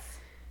 Yes.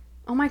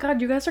 Oh my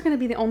god, you guys are going to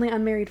be the only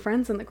unmarried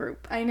friends in the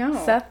group. I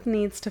know. Seth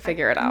needs to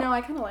figure it out. No,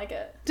 I kind of like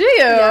it. Do you?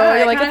 Yeah,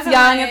 you're like, it's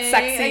young, it's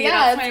sexy.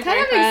 Yeah, it's kind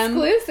of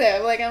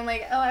exclusive. Like, I'm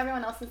like, oh,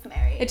 everyone else is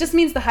married. It just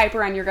means the hype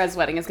around your guys'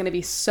 wedding is going to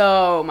be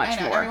so much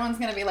more. Everyone's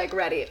going to be, like,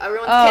 ready.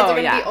 Everyone's kids are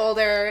going to be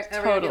older.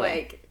 Everyone's going to be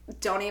like,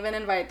 don't even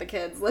invite the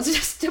kids. Let's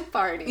just do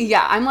party.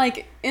 Yeah, I'm,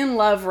 like, in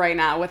love right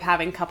now with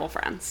having couple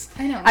friends.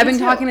 I know. I've been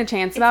talking to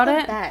Chance about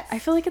it. Best. I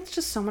feel like it's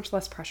just so much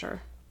less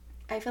pressure.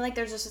 I feel like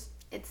there's just,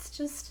 it's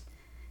just...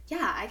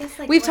 Yeah, I guess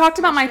like... We've talked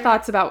about my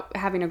thoughts about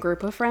having a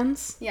group of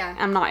friends. Yeah.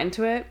 I'm not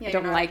into it. Yeah, I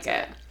don't like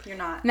it. You're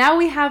not. Now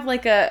we have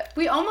like a...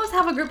 We almost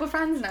have a group of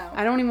friends now.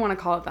 I don't even want to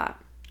call it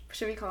that.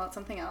 Should we call it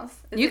something else?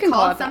 You can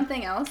call it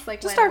something else?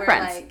 Like just when our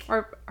friends. Like,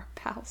 our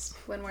pals.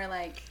 When we're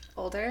like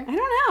older? I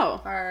don't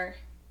know. Our...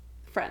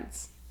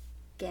 Friends.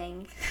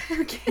 Gang.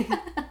 Our gang.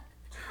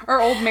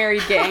 Our old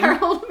married gang.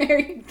 Our old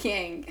married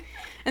gang.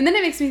 And then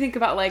it makes me think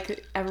about,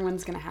 like,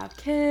 everyone's going to have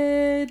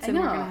kids, and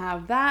we're going to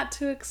have that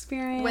to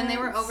experience. When they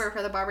were over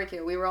for the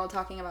barbecue, we were all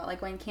talking about, like,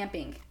 going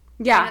camping.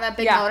 Yeah. You know that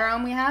big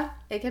motorhome we have?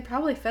 It could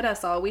probably fit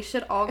us all. We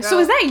should all go. So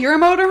is that your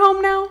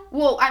motorhome now?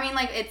 Well, I mean,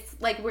 like, it's,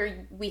 like,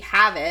 we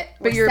have it.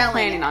 But you're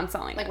planning on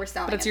selling it. Like, we're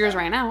selling it. But it's yours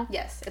right now.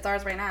 Yes, it's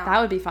ours right now. That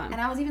would be fun. And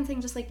I was even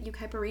thinking just, like,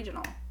 Yucaipa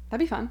Regional.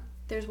 That'd be fun.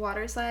 There's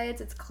water slides.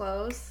 It's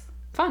close.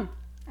 Fun.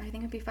 I think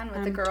it'd be fun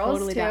with the girls,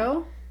 totally too.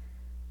 Down.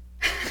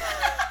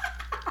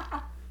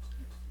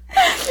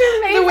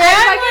 The way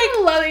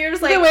I'm like, you're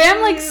just like, the way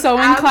I'm like so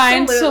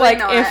inclined to like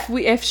not.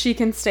 if she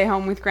can stay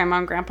home with grandma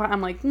and grandpa,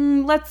 I'm like,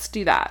 let's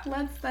do that.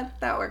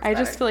 That works. I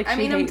just feel like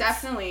I'm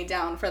definitely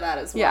down for that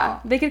as well. Yeah,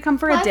 they could come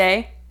for a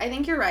day. I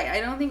think you're right.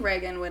 I don't think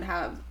Reagan would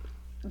have.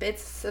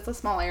 It's a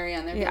small area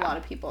and there'd be a lot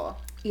of people.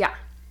 Yeah,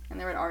 and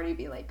there would already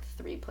be like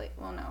 3 play.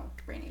 Well, no,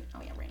 Rainy.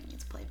 Oh yeah, Rainy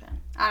needs a playpen.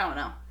 I don't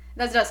know.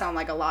 That does sound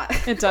like a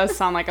lot. It does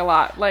sound like a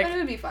lot. Like, but it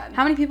would be fun.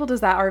 How many people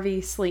does that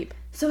RV sleep?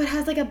 So it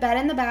has like a bed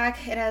in the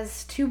back. It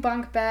has 2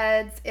 bunk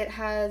beds. It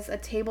has a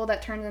table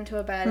that turns into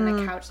a bed and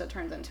a couch that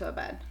turns into a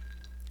bed.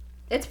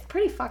 It's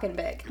pretty fucking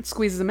big. It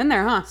squeezes them in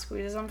there, huh?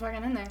 Squeezes them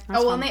fucking in there.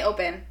 That's fun. And they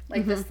open.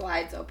 Like the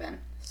slides open.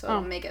 So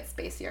it'll make it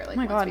spacier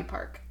like once we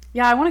park.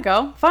 Yeah, I want to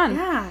go. Fun.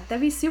 Yeah,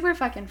 that'd be super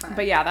fucking fun.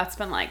 But yeah, that's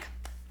been like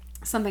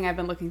something I've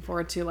been looking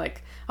forward to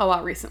like a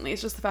lot recently.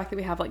 It's just the fact that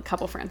we have like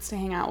couple friends to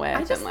hang out with.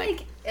 I just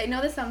like I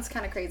know this sounds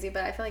kind of crazy,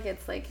 but I feel like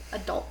it's like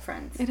adult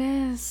friends. It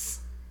is.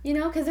 You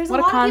know, because there's a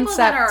lot of people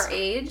that are our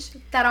age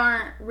that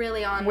aren't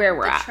really on where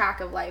we're the at. Track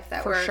of life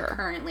that we're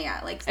currently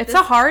at. Like it's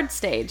a hard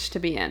stage to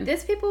be in.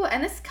 This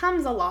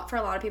comes a lot for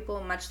a lot of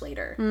people much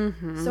later.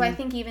 Mm-hmm. So I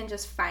think even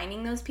just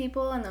finding those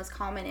people and those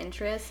common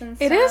interests and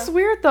stuff. It is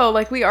weird though.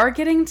 Like we are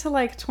getting to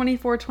like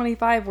 24,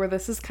 25 where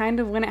this is kind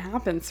of when it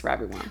happens for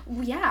everyone.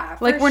 Yeah.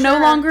 Like we're no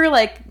longer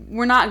like,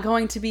 we're not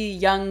going to be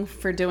young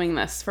for doing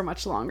this for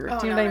much longer.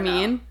 Do you know what I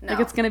mean? No. Like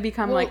it's going to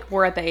become like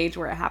we're at the age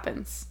where it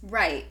happens.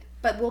 Right.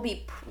 But we'll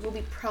be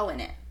pro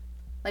in it.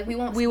 Like we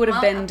would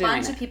have been doing it. A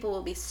bunch of people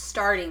will be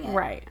starting it.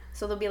 Right.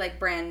 So they'll be like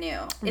brand new.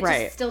 It's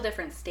just still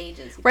different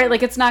stages. Right.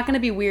 Like it's not going to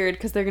be weird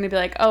because they're going to be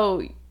like,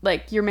 oh,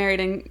 like you're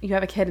married and you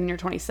have a kid and you're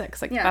 26.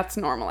 Like that's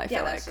normal, I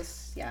feel like.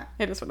 Just,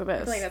 it is what it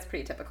is. I feel like that's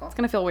pretty typical. It's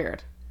going to feel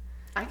weird.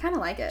 I kind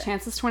of like it.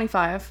 Chance is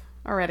 25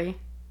 already.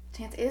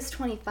 Chance is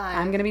 25.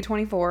 I'm going to be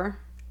 24.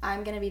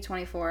 I'm going to be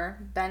 24.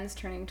 Ben's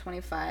turning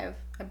 25.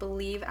 I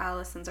believe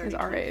Allison's already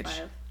 25.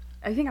 Age.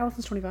 I think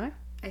Allison's 25.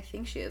 I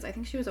think she is. I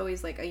think she was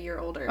always like a year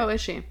older. Oh,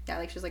 is she? Yeah,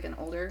 like she's like an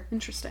older.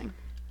 Interesting.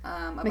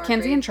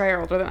 Mackenzie and Trey are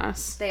older than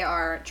us. They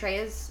are. Trey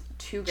is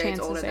 2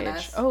 grades older than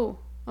us. Oh,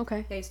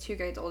 okay. Yeah, he's 2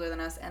 grades older than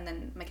us, and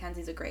then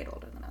Mackenzie's a grade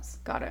older than us.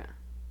 Got it.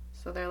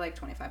 So they're like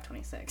 25,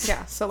 26.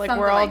 Yeah, so like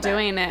we're all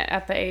doing it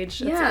at the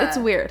age. It's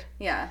weird.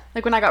 Yeah.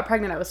 Like when I got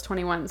pregnant, I was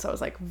 21, so I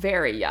was like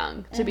very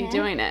young to be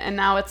doing it. And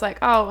now it's like,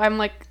 oh, I'm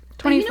like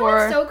 24. But you know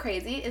what's so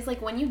crazy is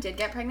like when you did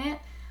get pregnant,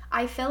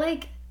 I feel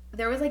like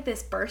there was like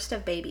this burst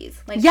of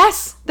babies. Like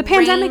yes, the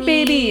pandemic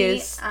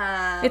babies.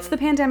 It's the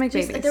pandemic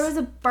babies. There was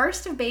a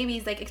burst of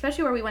babies, like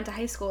especially where we went to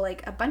high school.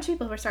 Like a bunch of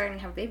people were starting to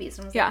have babies.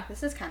 And I was like,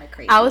 this is kind of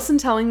crazy. Allison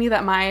telling me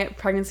that my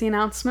pregnancy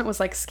announcement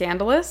was like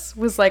scandalous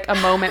was like a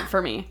moment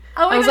for me.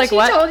 I was like, she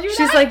what? Told you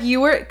She's that? like,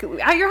 you were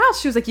at your house.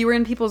 She was like, you were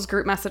in people's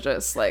group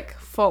messages, like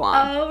full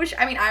on. Oh,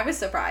 I mean, I was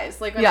surprised.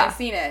 Like when I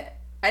seen it,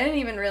 I didn't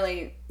even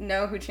really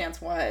know who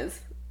Chance was.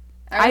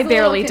 I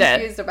barely did.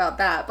 Confused about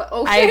that, but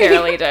okay. I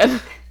barely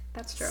did.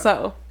 That's true.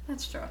 So.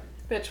 That's true.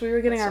 Bitch, we were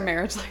getting our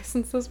marriage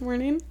license this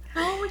morning.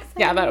 Oh, exciting.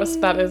 Yeah,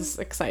 that is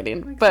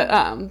exciting.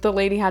 But the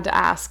lady had to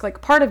ask, like,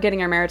 part of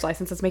getting our marriage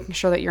license is making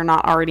sure that you're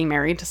not already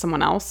married to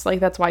someone else. Like,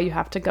 that's why you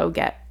have to go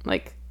get,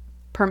 like,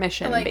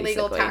 permission, for, like,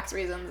 basically. legal tax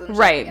reasons and shit.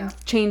 Right. Yeah.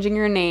 Changing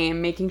your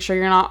name, making sure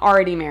you're not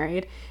already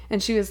married.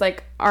 And she was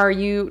like,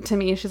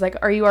 she's like,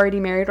 are you already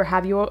married or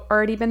have you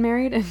already been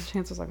married? And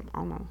Chance was like,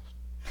 almost.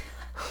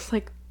 I was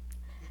like,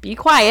 be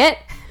quiet.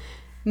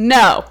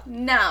 No.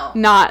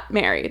 Not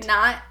married.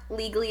 Not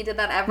legally did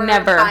that ever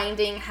Never.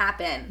 Binding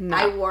happen. No.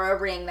 I wore a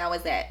ring, that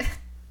was it.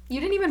 You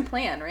didn't even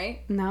plan,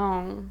 right?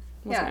 No.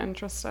 Wasn't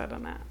interested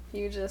in it.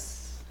 You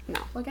just... No.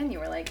 Well, again, you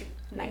were like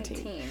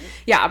 19.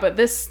 Yeah, but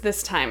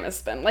this time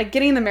has been... Like,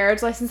 getting the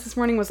marriage license this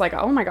morning was like,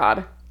 oh my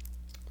god.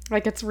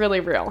 Like, it's really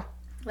real.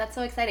 That's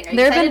so exciting. Are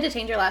you excited to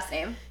change your last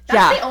name?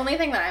 That's the only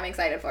thing that I'm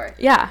excited for.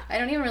 Yeah. I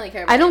don't even really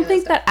care about I don't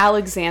think that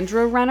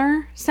Alexandra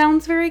Renner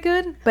sounds very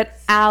good, but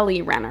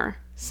Allie Renner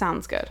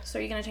sounds good. So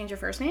are you going to change your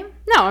first name?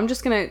 No, I'm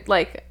just going to,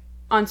 like,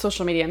 on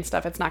social media and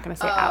stuff, it's not going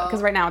to say Al,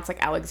 because right now it's,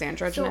 like,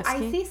 Alexandra Janeski. So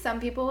I see some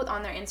people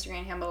on their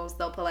Instagram handles,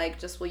 they'll put, like,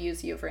 we'll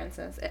use you, for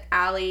instance,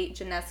 Allie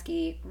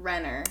Janeski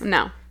Renner.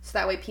 No. So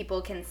that way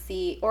people can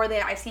see, or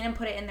I've seen them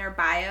put it in their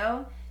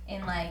bio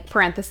in, like...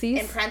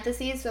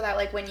 parentheses, so that,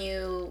 like, when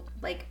you,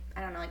 like, I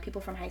don't know, like,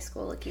 people from high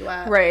school look you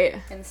up. Right.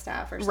 And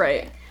stuff or something.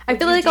 Right. I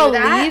feel like I'll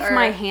leave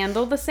my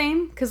handle the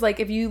same, because, like,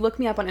 if you look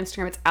me up on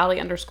Instagram, it's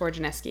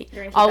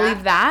Allie_Janeski. I'll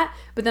leave that,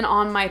 but then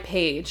on my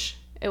page,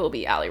 it will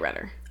be Allie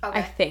Renner. Okay.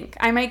 I think.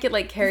 I might get,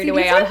 like, carried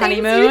away on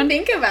honeymoon.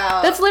 Think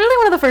about. That's literally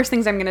one of the first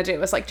things I'm going to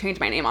do is, like, change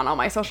my name on all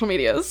my social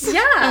medias.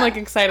 Yeah. I'm, like,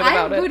 excited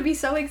about it. I would be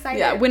so excited.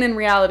 Yeah, when in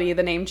reality,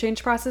 the name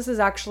change process is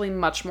actually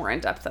much more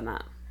in-depth than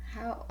that.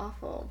 How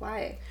awful.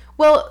 Why?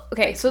 Well,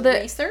 okay, like so the...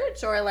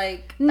 research or,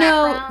 like,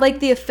 no, like,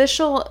 the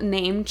official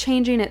name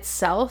changing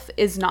itself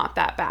is not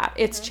that bad.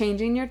 It's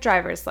changing your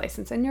driver's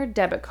license and your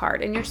debit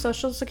card and your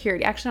social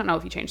security. Actually, I don't know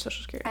if you change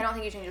social security. I don't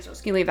think you change your social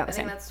security. You leave that the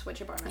same. I think that's what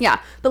you're born with.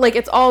 Yeah, but, like,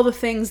 it's all the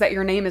things that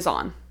your name is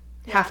on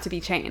have to be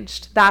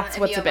changed. That's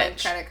what's a bitch.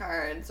 Like, credit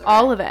cards. Or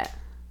all of it.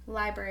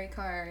 Library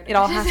card. It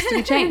all has to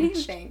be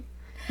changed.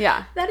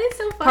 Yeah. That is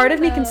so fun. Part of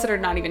me considered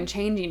not even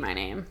changing my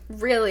name.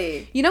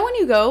 Really? You know when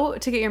you go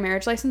to get your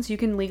marriage license, you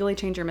can legally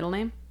change your middle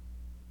name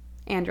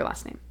and your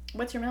last name.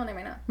 What's your middle name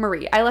right now?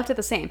 Marie. I left it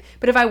the same.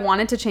 But if I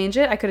wanted to change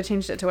it, I could have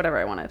changed it to whatever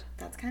I wanted.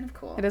 That's kind of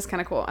cool. It is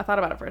kind of cool. I thought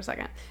about it for a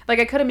second. Like,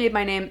 I could have made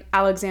my name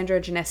Alexandra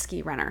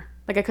Janeski Renner.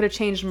 Like, I could have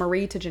changed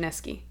Marie to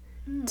Janeski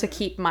to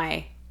keep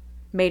my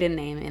maiden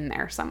name in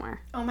there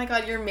somewhere. Oh my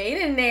god, your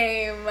maiden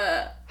name.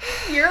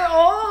 You're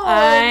old.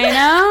 I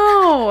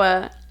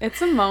know.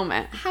 It's a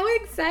moment. How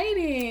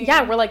exciting.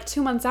 Yeah, we're like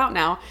 2 months out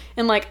now.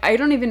 And like, I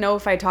don't even know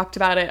if I talked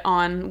about it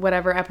on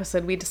whatever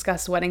episode we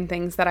discussed wedding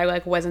things that I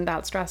like wasn't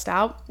that stressed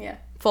out. Yeah.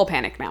 Full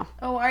panic now.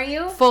 Oh, are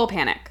you? Full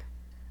panic.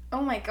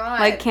 Oh my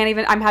god. Like, can't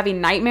even, I'm having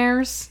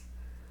nightmares.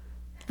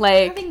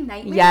 Like, you're having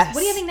nightmares? Yes.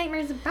 What are you having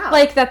nightmares about?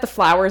 Like that the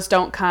flowers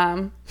don't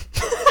come.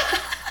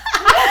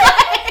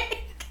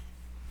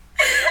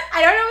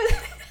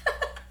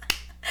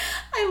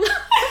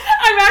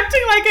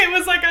 like it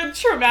was like a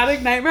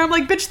traumatic nightmare. I'm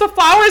like, bitch, the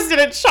flowers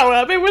didn't show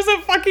up. It was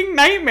a fucking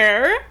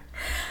nightmare.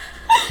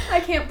 I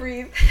can't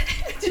breathe.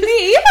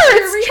 Me either.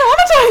 It's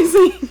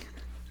traumatizing.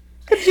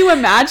 Could you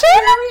imagine?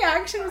 Your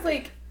reaction was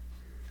like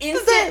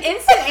instant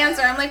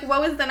answer. I'm like,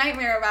 what was the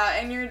nightmare about?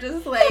 And you're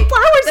just like,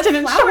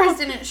 the flowers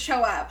didn't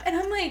show up. And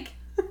I'm like,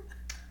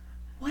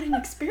 what an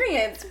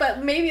experience.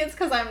 But maybe it's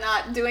because I'm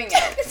not doing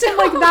it. So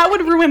like that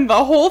would ruin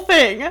the whole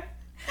thing.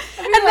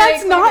 And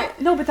that's not okay.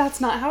 No, but that's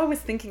not how I was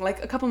thinking.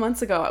 Like a couple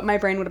months ago, my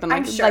brain would have been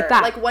I'm like, sure. like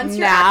that. Like once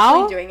you're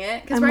now, actually doing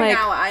it, because right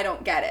now I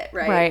don't get it,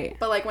 right? Right.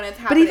 But like when it's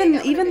happening,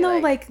 but even though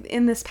like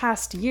in this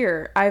past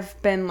year, I've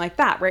been like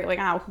that, right? Like,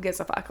 oh, who gives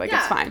a fuck? Like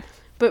it's fine.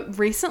 But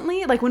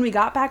recently, like when we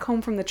got back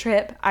home from the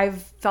trip,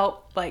 I've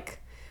felt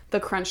like the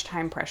crunch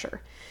time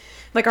pressure.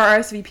 Like our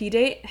RSVP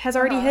date has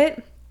already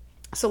hit,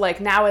 so like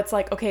now it's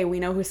like, okay,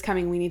 we know who's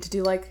coming. We need to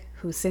do like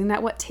who's sitting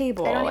at what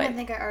table. I don't like, even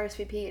think I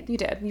RSVP'd. You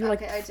did. You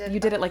okay, I did.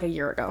 You did it like a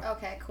year ago.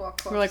 Okay, cool.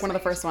 You were like one of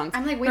the first ones.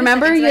 I'm like, wait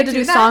remember a second, you had to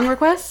do song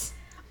requests?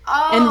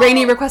 Oh. And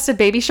Rainey requested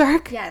Baby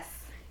Shark? Yes.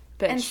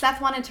 Bitch. And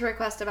Seth wanted to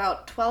request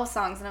about 12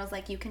 songs, and I was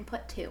like, you can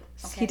put 2.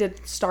 Okay? He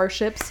did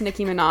Starships,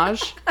 Nicki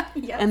Minaj.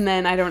 Yes. And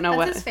then I don't know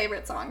That's his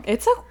favorite song.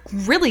 It's a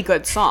really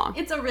good song.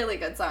 It's a really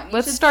good song.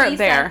 Let's start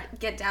there.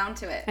 Get down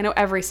to it. I know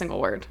every single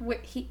word.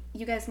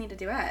 You guys need to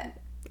duet.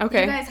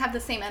 Okay. You guys have the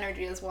same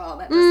energy as well.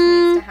 That just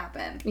needs to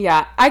happen.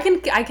 Yeah, I can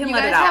let it out. You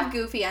guys have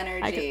goofy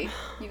energy.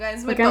 You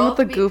guys would both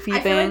with the goofy I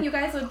thing. feel like you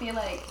guys would be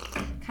like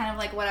kind of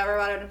like whatever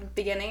about it at the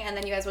beginning, and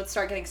then you guys would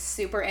start getting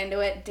super into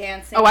it,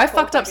 dancing. Oh, I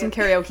fucked up some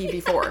karaoke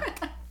before.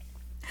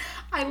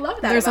 I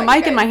love that. There's a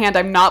mic in my hand.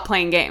 I'm not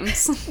playing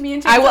games. Me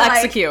and I will like,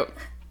 execute.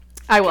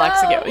 I will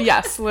execute.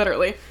 Yes,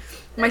 literally.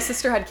 My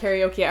sister had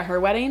karaoke at her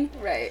wedding.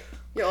 Right.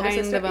 Your older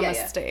sister? Kind of a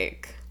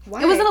mistake.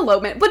 Why? It was an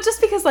elopement, but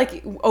just because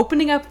like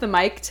opening up the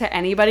mic to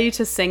anybody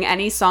to sing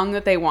any song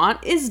that they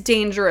want is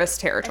dangerous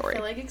territory. I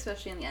feel like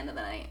especially in the end of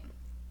the night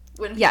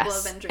when people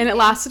have been drinking. And it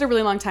lasted a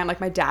really long time.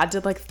 Like my dad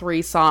did like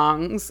 3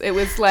 songs. It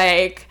was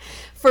like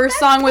first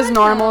song was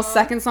normal,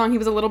 second song he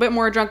was a little bit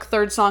more drunk,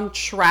 third song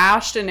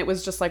trashed, and it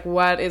was just like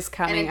what is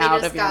coming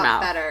out of your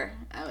mouth. Better.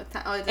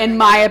 In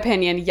my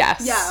opinion,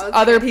 yes. Yeah,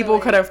 other people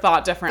could have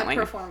thought differently.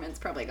 The performance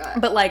probably got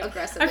but like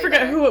aggressively I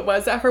forget better. who it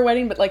was at her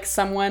wedding, but like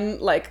someone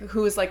like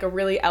who was like a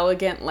really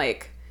elegant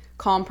like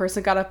calm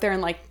person got up there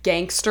and like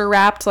gangster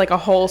rapped like a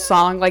whole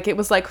song. Like it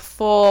was like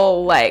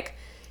full like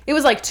it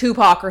was like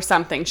Tupac or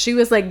something. She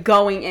was like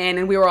going in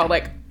and we were all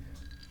like,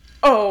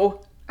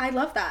 oh. I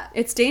love that.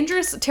 It's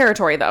dangerous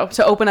territory though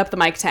to open up the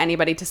mic to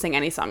anybody to sing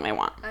any song they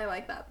want. I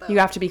like that though. You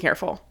have to be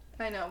careful.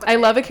 I know. But I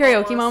love a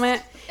karaoke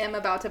moment. I'm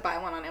about to buy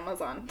one on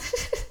Amazon.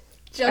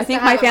 I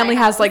think my family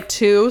has like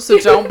 2, so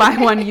don't buy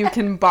one. You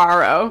can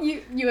borrow.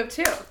 You have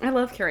 2. I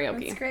love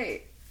karaoke. That's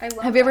great. I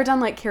love. Have you ever done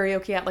like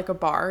karaoke at like a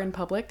bar in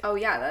public? Oh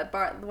yeah, that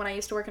bar. When I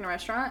used to work in a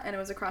restaurant and it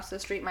was across the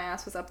street, my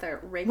ass was up there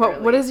regularly.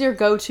 What is your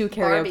go-to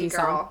karaoke Barbie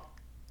song? Girl.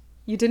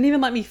 You didn't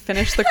even let me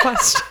finish the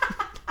question.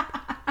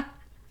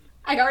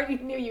 I already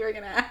knew you were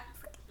gonna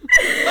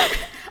ask.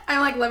 I'm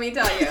like, let me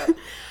tell you.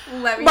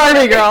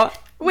 Barbie Girl.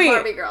 Wait,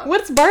 Barbie Girl.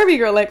 What's Barbie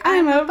Girl? Like,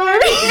 I'm a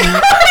Barbie Girl.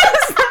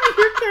 Is that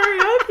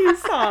your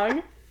karaoke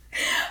song?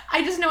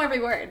 I just know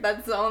every word.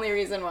 That's the only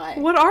reason why.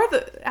 What are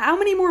how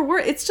many more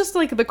words? It's just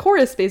like the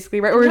chorus basically,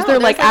 right? Or is there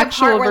like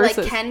actual a part verses?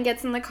 Where like Ken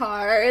gets in the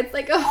car. It's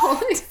like a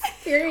whole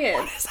experience.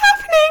 What is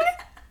happening?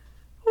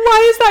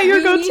 Why is that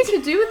your go-to? We need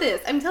to do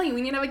this. I'm telling you,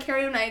 we need to have a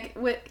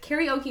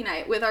karaoke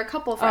night with our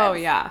couple friends. Oh,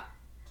 yeah.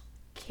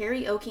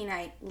 Karaoke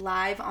night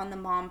live on the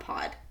Mom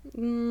Pod.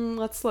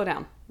 Let's slow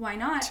down. Why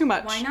not? Too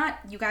much. Why not?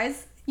 You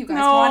guys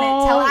want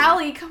it. Tell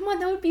Allie. Come on,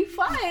 that would be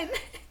fun.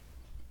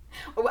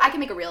 Or I can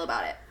make a reel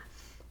about it.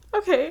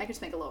 Okay. I can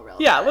just make a little reel.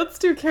 Yeah, let's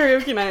do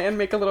karaoke night and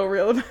make a little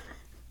reel about it.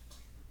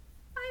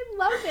 I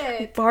love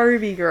it.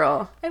 Barbie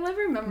Girl. I love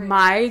remembering.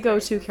 My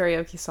go-to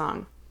karaoke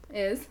song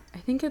is? I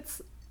think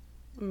it's,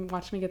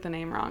 watch me get the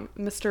name wrong,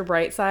 Mr.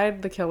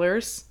 Brightside, The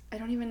Killers. I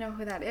don't even know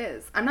who that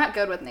is. I'm not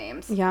good with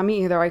names. Yeah,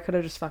 me either. I could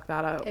have just fucked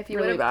that up. If you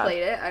really would have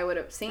played it, I would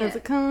have seen it. It's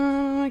like, come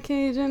on,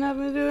 occasion, I've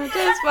been doing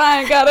just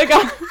fine. Gotta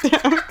go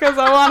because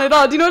I want it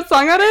all. Do you know what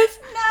song that is?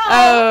 No.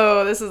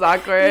 Oh, this is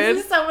awkward.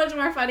 This is so much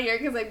more funnier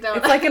because I don't.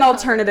 It's like an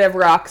alternative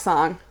rock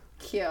song.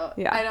 Cute.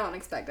 Yeah. I don't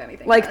expect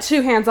anything. Like less.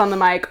 2 hands on the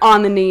mic,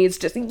 on the knees,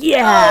 just like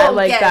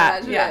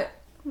that. Yeah.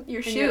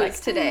 Your shoes like,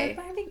 today.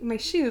 I think my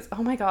shoes.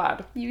 Oh my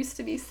god. You used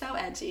to be so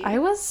edgy. I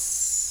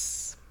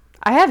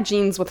have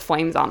jeans with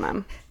flames on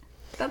them.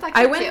 That's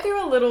actually I went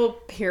through a little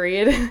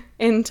period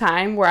in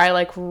time where I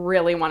like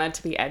really wanted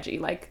to be edgy.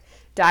 Like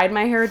dyed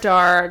my hair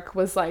dark,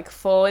 was like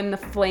full in the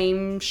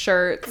flame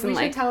shirts. We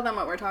should should tell them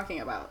what we're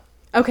talking about.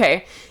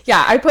 Okay.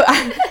 Yeah,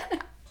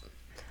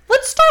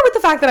 let's start with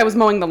the fact that I was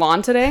mowing the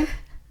lawn today.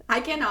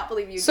 I cannot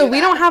believe you So we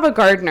don't have a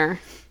gardener.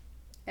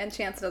 And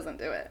Chance doesn't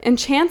do it. And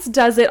Chance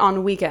does it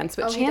on weekends,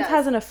 but Chance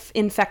has an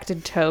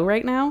infected toe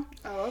right now.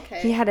 Oh, okay.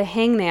 He had a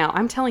hangnail.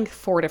 I'm telling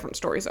 4 different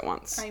stories at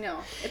once. I know.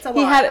 It's a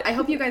lot. I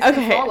hope you guys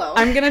can follow.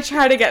 I'm going to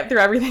try to get through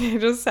everything I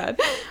just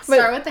said.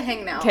 Start with the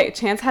hangnail. Okay,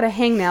 Chance had a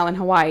hangnail in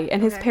Hawaii,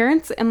 and his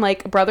parents and,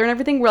 like, brother and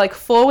everything were, like,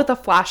 full with a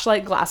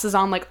flashlight, glasses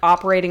on, like,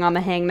 operating on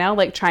the hangnail,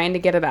 like, trying to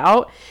get it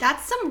out.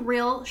 That's some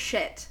real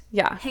shit.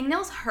 Yeah.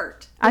 Hangnails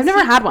hurt. I've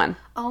never had one.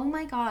 Oh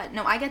my god.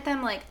 No, I get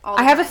them like all the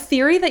time. I have a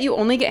theory that you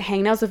only get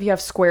hangnails if you have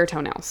square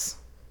toenails.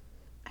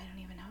 I don't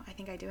even know. I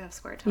think I do have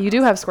square toenails. You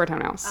do have square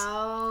toenails.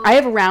 Oh. I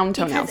have round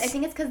toenails. I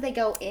think it's because they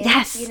go in.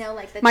 Yes. You know,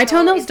 like the my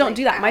toenails don't like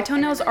do that. My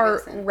toenails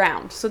are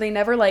round, so they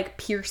never like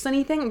pierce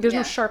anything. There's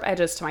no sharp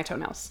edges to my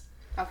toenails.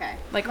 Okay.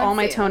 Like all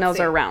my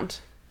toenails are round.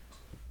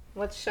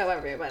 Let's show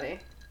everybody.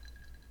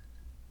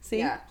 See?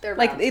 Yeah, they're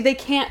round. Like they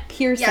can't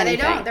pierce anything.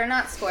 Yeah, they don't. They're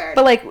not squared.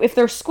 But like if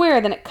they're square,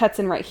 then it cuts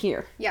in right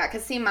here. Yeah,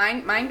 because see,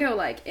 mine go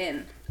like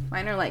in.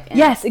 Mine are like in.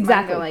 Yes,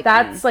 exactly. Like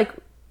that's in. Like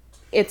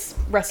it's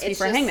recipe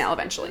for a hangnail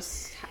eventually.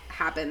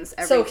 Happens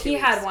every So 2 he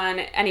weeks. had one.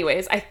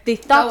 Anyways, they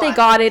thought they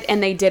got it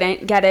and they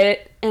didn't get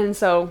it, and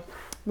so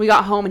we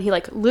got home and he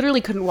like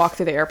literally couldn't walk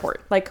through the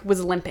airport, like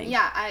was limping.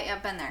 Yeah,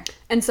 I've been there.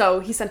 And so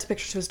he sent a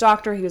picture to his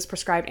doctor. He was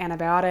prescribed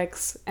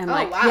antibiotics, and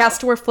wow. he has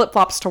to wear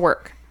flip-flops to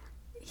work.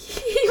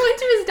 He went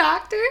to his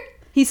doctor?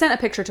 He sent a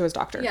picture to his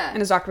doctor. Yeah. And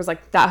his doctor was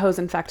like, that hose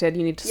infected.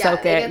 You need to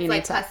soak it. You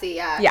need to. Pussy,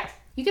 yeah. Yeah.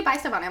 You could buy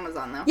stuff on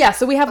Amazon, though. Yeah,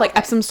 so we have like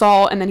Epsom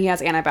salt, and then he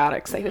has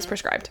antibiotics that he was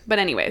prescribed. But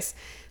anyways,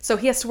 so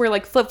he has to wear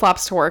like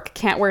flip-flops to work,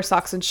 can't wear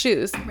socks and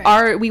shoes.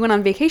 Right. We went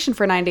on vacation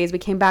for 9 days. We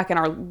came back, and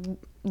our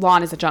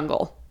lawn is a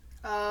jungle.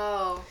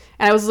 Oh.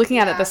 And I was looking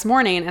at it this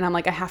morning, and I'm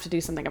like, I have to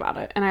do something about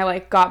it. And I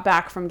like got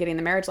back from getting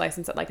the marriage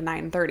license at like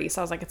 9:30.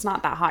 So I was like, it's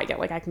not that hot yet.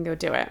 Like I can go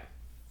do it.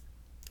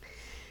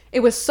 It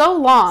was so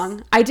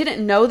long. I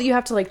didn't know that you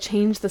have to like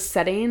change the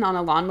setting on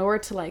a lawnmower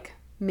to like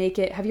make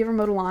it. Have you ever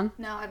mowed a lawn?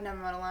 No, I've never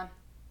mowed a lawn.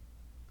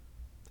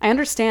 I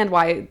understand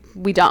why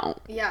we don't.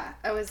 Yeah,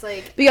 I was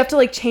like... But you have to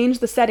like change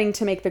the setting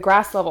to make the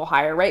grass level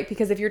higher, right?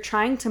 Because if you're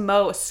trying to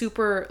mow a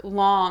super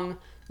long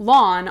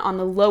lawn on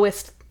the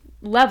lowest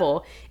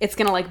level, it's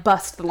gonna like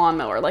bust the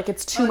lawnmower. Like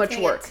it's too much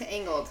work. It's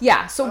angled.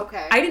 Yeah, so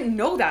I didn't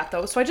know that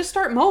though. So I just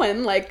start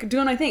mowing, like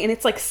doing my thing, and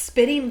it's like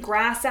spitting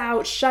grass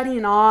out,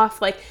 shutting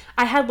off. Like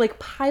I had like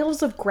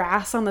piles of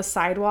grass on the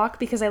sidewalk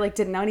because I like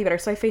didn't know any better.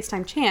 So I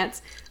FaceTime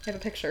Chance. I have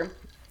a picture.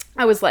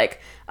 I was like,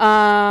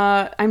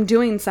 I'm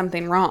doing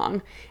something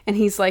wrong. And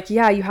he's like,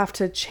 yeah, you have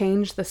to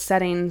change the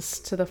settings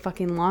to the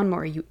fucking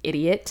lawnmower, you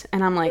idiot.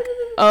 And I'm like,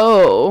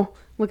 oh,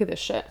 look at this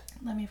shit.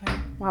 Let me find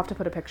it. We'll have to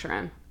put a picture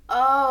in.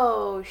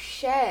 Oh,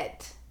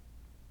 shit.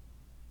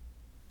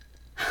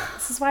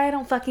 This is why I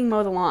don't fucking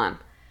mow the lawn.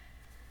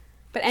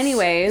 But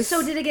anyways.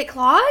 So did it get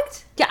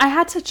clogged? Yeah, I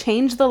had to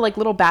change the like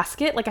little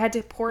basket. Like I had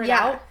to pour it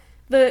out.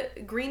 The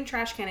green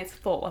trash can is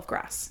full of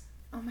grass.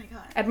 Oh my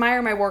god.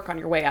 Admire my work on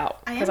your way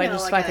out. Because I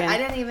just fucking... I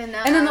didn't even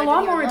know. And then the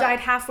lawnmower died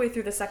halfway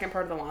through the second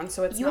part of the lawn,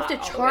 so it's You have to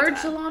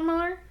charge the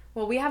lawnmower?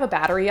 Well, we have a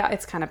battery. Yeah,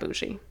 it's kind of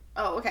bougie.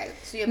 Oh, okay.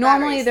 So you have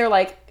Normally batteries. they're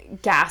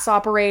like gas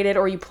operated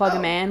or you plug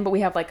them in, but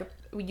we have like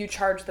you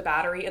charge the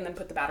battery and then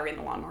put the battery in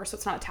the lawnmower, so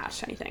it's not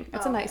attached to anything.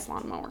 It's a nice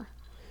lawnmower.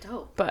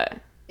 Dope. But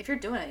if you're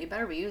doing it, you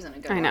better be using a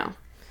good one. I know.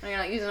 You're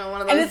not using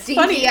one of those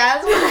dinky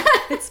ass ones.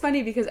 It's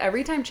funny because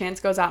every time Chance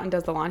goes out and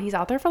does the lawn, he's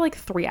out there for like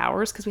 3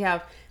 hours because we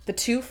have the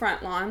 2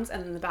 front lawns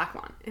and then the back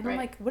lawn. And I'm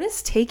like, what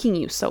is taking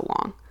you so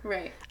long?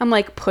 Right. I'm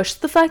like, push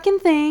the fucking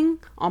thing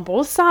on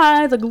both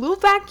sides, like a little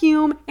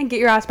vacuum, and get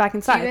your ass back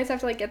inside. Do you guys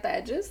have to like get the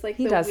edges? Like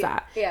he does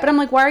that. Yeah. But I'm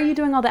like, why are you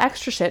doing all the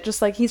extra shit?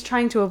 Just like he's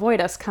trying to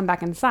avoid us, come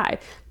back inside.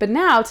 But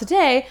now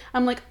today,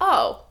 I'm like,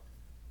 oh,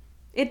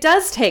 it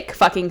does take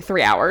fucking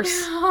 3 hours.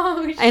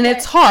 Oh, shit. And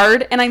it's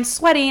hard, and I'm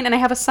sweating, and I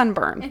have a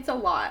sunburn. It's a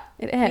lot.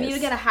 It is. You need to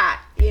get a hat.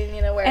 You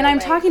need to wear And I'm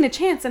talking to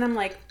Chance, and I'm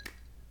like,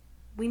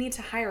 we need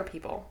to hire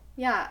people.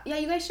 Yeah,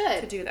 you guys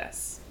should. To do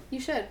this. You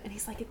should. And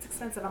he's like, it's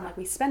expensive. I'm like,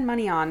 we spend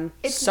money on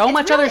so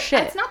much other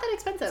shit. It's not that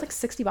expensive.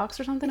 It's like $60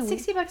 or something it's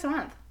 $60 a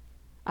month.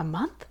 A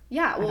month?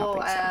 Yeah, well,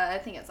 I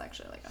think it's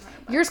actually like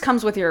 $100. Yours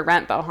comes with your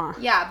rent though, huh?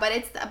 Yeah,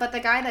 but the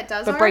guy that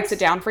does ours... But breaks it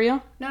down for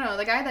you? No,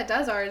 the guy that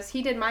does ours,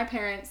 he did my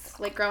parents,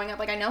 like, growing up.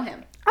 Like, I know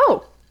him.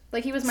 Oh.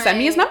 Like, he was my... Send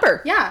me his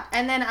number. Yeah,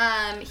 and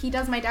then he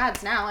does my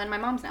dad's now and my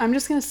mom's now. I'm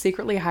just going to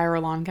secretly hire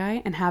a lawn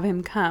guy and have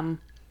him come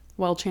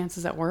while Chance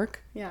is at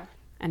work. Yeah.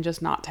 And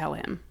just not tell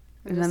him.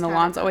 And then the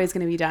lawn's always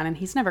going to be done and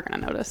he's never going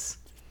to notice.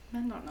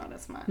 Men don't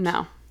notice much.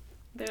 No.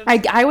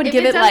 I would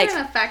give it like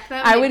them,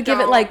 I would give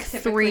it like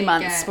 3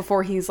 months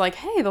before he's like,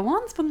 hey, the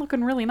lawn's been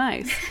looking really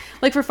nice.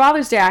 Like for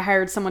Father's Day, I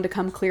hired someone to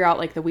come clear out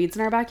like the weeds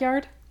in our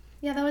backyard.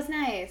 Yeah, that was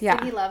nice. Yeah.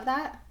 Did he love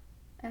that?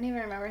 I don't even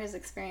remember his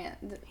experience.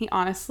 He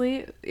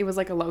honestly, it was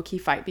like a low key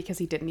fight because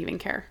he didn't even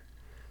care.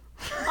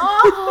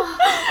 Oh,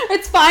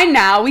 it's fine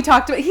now. We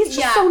talked about. He's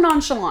just so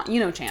nonchalant, you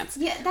know, Chance.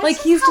 Yeah, that's like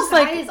he's just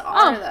like,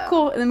 though.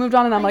 Cool, and then moved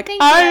on. And I'm like,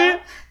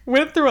 I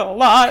went through a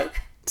lot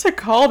to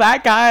call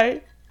that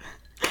guy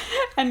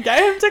and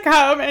get him to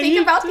come. And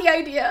think about the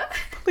idea.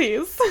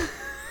 Please.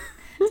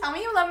 Tell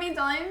me you love me.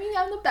 Tell me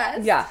I'm the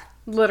best. Yeah,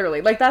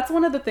 literally. Like that's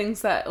one of the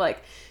things that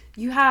like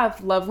you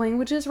have love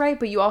languages, right?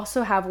 But you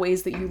also have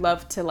ways that you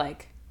love to,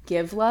 like,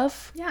 give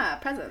love. Yeah,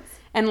 presents.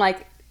 And,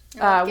 like,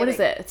 what is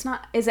it?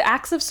 Is it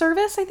acts of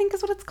service, I think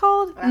is what it's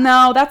called?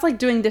 No, that's, like,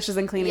 doing dishes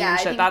and cleaning and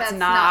shit. I think that's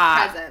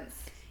not presents.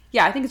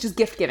 Yeah, I think it's just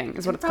gift giving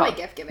is what it's called.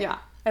 Probably gift giving. Yeah.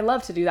 I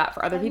love to do that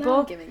for other people. I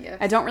love giving gifts.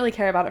 I don't really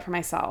care about it for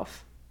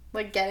myself.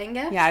 Like getting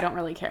gifts? Yeah, I don't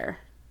really care.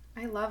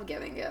 I love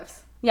giving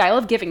gifts. Yeah, I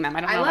love giving them.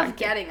 I love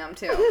getting them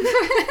too.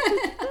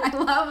 I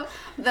love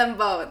them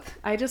both.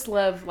 I just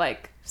love,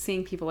 like,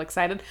 seeing people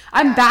excited.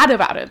 I'm bad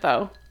about it,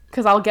 though,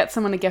 because I'll get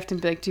someone a gift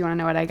and be like, do you want to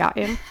know what I got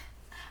you?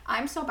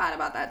 I'm so bad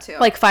about that too.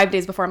 Like 5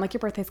 days before, I'm like, your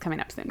birthday's coming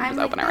up soon. Just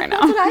open it right now.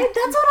 That's what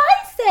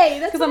I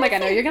say. Because I'm like, I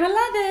know you're gonna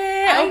love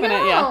it. Open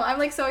it, yeah. I'm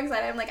like so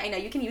excited. I'm like, I know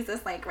you can use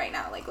this like right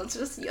now. Like, let's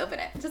just open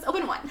it. Just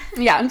open one.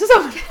 Yeah, I'm just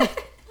open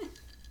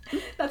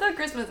it. That's how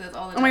Christmas is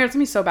all the time. Oh my god, it's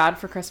gonna be so bad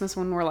for Christmas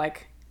when we're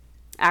like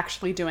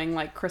actually doing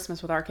like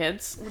Christmas with our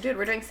kids. Dude,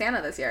 we're doing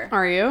Santa this year.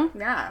 Are you?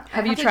 Yeah.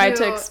 Have you tried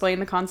to explain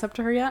the concept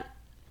to her yet?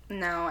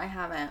 No, I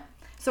haven't.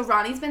 So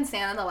Ronnie's been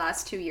Santa the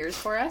last 2 years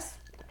for us.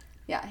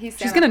 Yeah, he's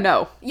Santa. She's gonna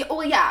know. Yeah,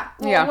 well, yeah.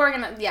 Well, we're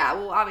gonna,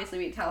 well, obviously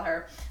we tell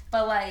her.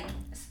 But, like,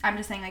 I'm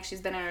just saying, like,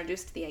 she's been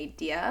introduced to the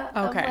idea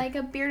of, like,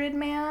 a bearded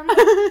man,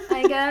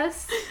 I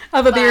guess.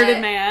 Of a bearded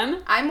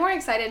man. I'm more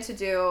excited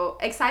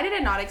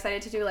and not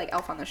excited to do, like,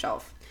 Elf on the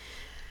Shelf.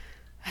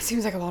 That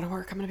seems like a lot of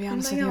work. I'm gonna be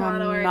honest with you.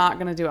 I'm not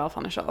gonna do Elf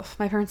on the Shelf.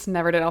 My parents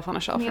never did Elf on the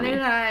Shelf for me. Neither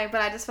did I,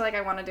 but I just feel like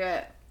I want to do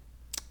it.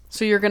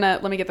 So you're gonna,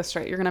 let me get this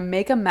straight. You're gonna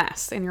make a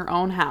mess in your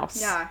own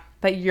house. Yeah.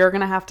 That you're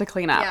gonna have to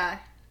clean up. Yeah.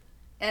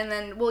 And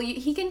then, well,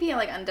 he can be,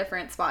 like, on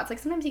different spots. Like,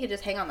 sometimes he could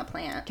just hang on the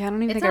plant. Yeah, I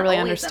don't even think I really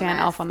understand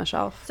Elf on the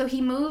Shelf. So he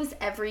moves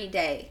every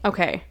day.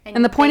 Okay.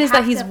 And the point is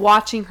that he's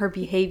watching her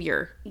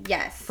behavior.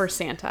 Yes. For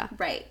Santa.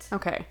 Right.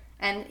 Okay.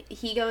 And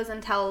he goes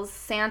and tells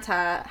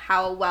Santa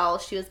how well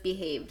she was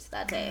behaved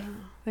that day.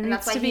 And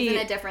that's why he's in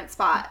a different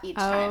spot each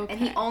time. And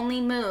he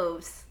only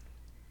moves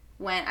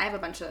when... I have a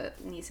bunch of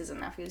nieces and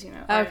nephews, you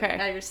know. Okay.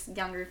 Or your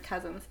younger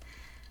cousins.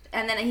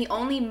 And then he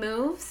only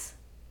moves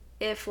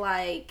if,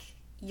 like...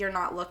 you're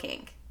not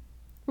looking.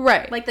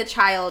 Right. Like the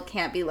child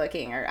can't be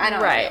looking or I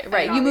don't know.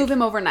 Right. You move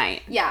him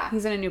overnight. Yeah.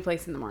 He's in a new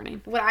place in the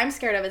morning. What I'm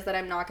scared of is that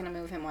I'm not going to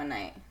move him one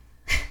night.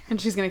 And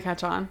she's going to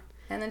catch on.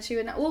 And then she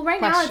would know. Well, right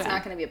now it's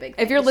not going to be a big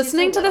thing. If you're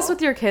listening to this with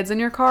your kids in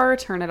your car,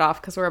 turn it off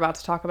because we're about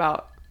to talk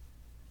about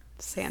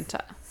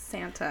Santa.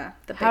 Santa,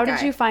 the big How guy.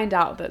 did you find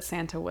out that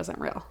Santa wasn't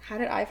real? How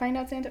did I find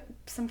out Santa?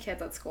 Some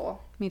kids at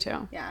school. Me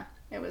too. Yeah.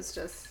 It was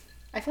just...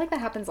 I feel like that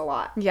happens a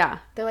lot. Yeah.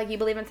 They're like, you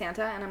believe in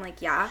Santa? And I'm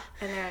like, yeah.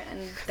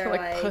 And they're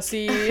like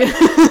pussy. He's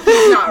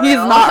not real. He's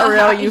not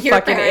real, you Your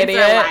fucking parents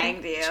idiot. Are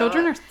lying to you.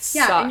 Children are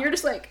suck. Yeah, and you're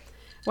just like,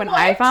 when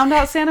I found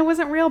out Santa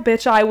wasn't real,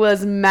 bitch, I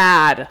was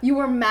mad. You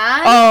were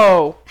mad?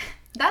 Oh.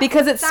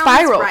 Because it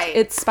spiraled. Right.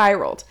 It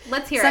spiraled.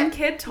 Let's hear Some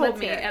kid told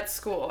me at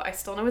school, I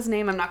still know his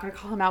name, I'm not going to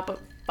call him out, but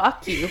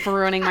fuck you for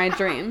ruining my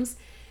dreams.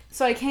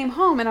 So I came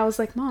home and I was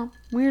like, Mom,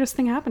 weirdest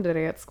thing happened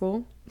today at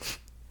school.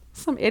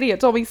 Some idiot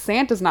told me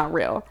Santa's not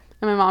real.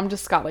 And my mom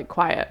just got, like,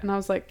 quiet. And I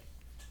was like...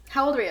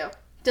 How old were you?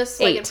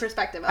 Just, like, in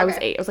perspective. Okay. I was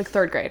 8. I was, like,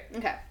 3rd grade.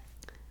 Okay.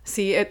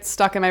 See, it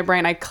stuck in my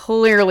brain. I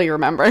clearly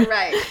remember.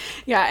 Right.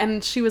 Yeah,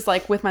 and she was,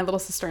 like, with my little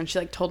sister. And she,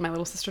 like, told my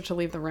little sister to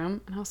leave the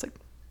room. And I was like,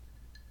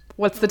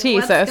 what's the tea,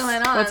 sis? What's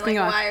going on? What's going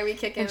on? Why are we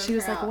kicking And she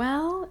was like,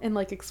 well... And,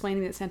 like,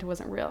 explaining that Santa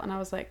wasn't real. And I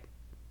was like...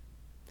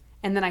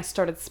 And then I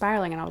started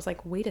spiraling. And I was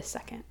like, wait a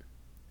second.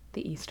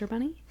 The Easter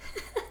Bunny?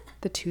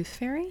 The Tooth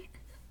Fairy?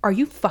 Are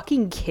you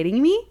fucking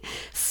kidding me?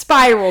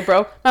 Spiral,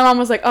 bro. My mom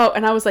was like, oh,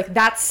 and I was like,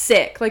 that's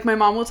sick. Like, my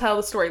mom will tell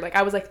the story. Like,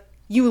 I was like,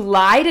 you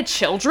lie to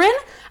children?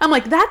 I'm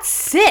like, that's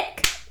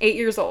sick. 8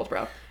 years old,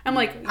 bro. I'm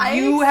like,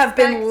 you have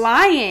been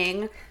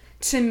lying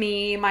to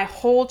me my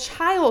whole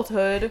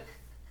childhood.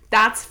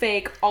 That's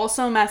fake.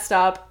 Also messed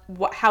up.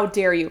 What? How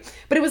dare you?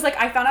 But it was like,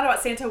 I found out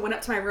about Santa, went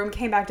up to my room,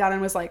 came back down,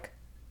 and was like,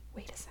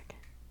 wait a second.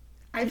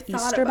 I've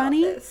thought Easter about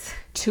Bunny? This.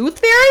 Tooth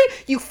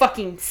Fairy? You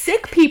fucking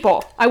sick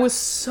people. I was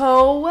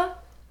so...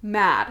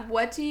 mad.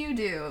 What do you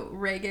do?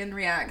 Reagan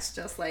reacts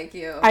just like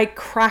you. I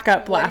crack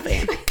up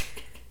laughing.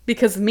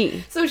 Because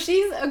me. So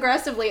she's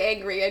aggressively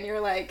angry and you're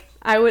like...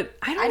 I don't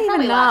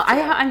even know.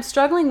 I'm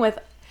struggling with...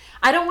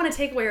 I don't want to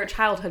take away her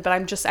childhood, but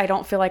I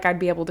don't feel like I'd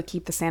be able to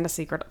keep the Santa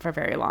secret for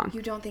very long.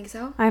 You don't think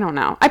so? I don't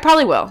know. I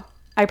probably will.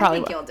 I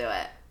think you'll do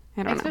it.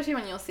 I don't know. Especially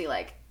when you'll see,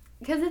 like...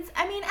 Because it's...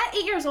 I mean, at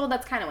 8 years old,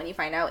 that's kind of when you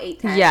find out. 8,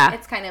 10. Yeah.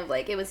 It's kind of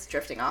like... It was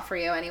drifting off for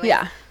you anyway.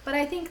 Yeah. But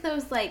I think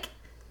those, like,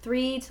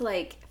 3 to,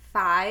 like...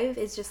 5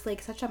 is just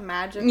like such a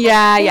magical. You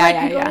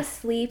go to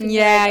sleep. And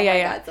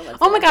yeah.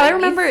 Oh my god, I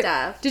remember.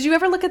 Did you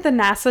ever look at the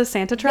NASA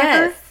Santa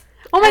tracker? Yes.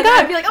 Oh my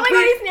god. I'd be like, oh my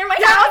god, he's near my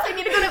house. I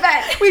need to go to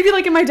bed. We'd be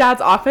like in my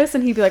dad's office,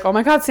 and he'd be like, oh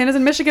my god, Santa's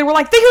in Michigan. We're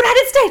like, the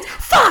United States.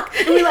 Fuck.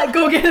 And we like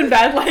go get in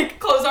bed, like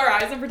close our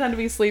eyes and pretend to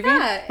be sleeping.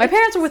 Yeah, my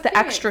parents were with the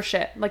extra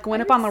shit. Like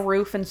went up on the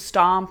roof and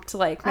stomped.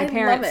 Like my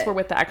parents were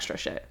with the extra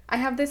shit. I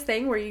have this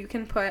thing where you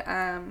can put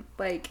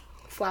like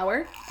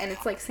flour, and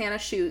it's like Santa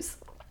shoes.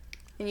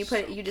 And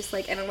you just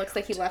like, and it looks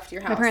like he left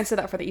your house. My parents did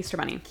that for the Easter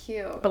Bunny.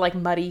 Cute. But like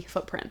muddy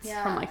footprints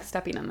from like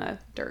stepping in the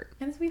dirt.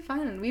 And it's be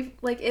fun.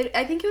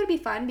 I think it would be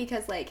fun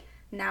because like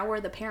now we're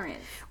the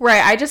parents.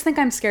 Right. I just think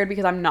I'm scared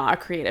because I'm not a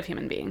creative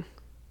human being.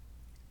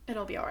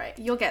 It'll be all right.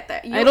 You'll get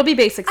there. It'll be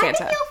basic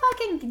Santa. I think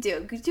you'll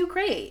fucking do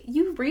great.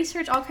 You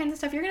research all kinds of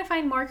stuff. You're gonna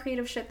find more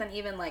creative shit than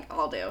even like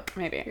I'll do.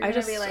 Maybe. You're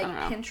gonna be like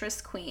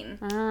Pinterest queen.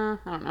 I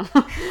don't know.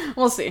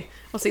 We'll see.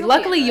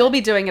 Luckily, you'll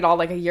be doing it all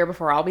like a year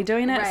before I'll be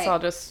doing it, so I'll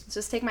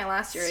just take my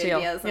last year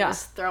ideas and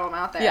just throw them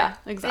out there. Yeah,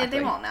 exactly.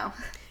 They won't know.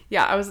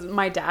 Yeah,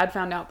 my dad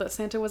found out that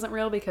Santa wasn't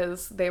real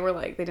because they were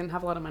like, they didn't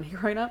have a lot of money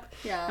growing up.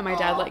 Yeah. And my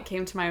dad like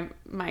came to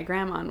my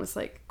grandma and was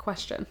like,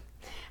 question.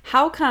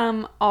 How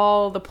come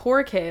all the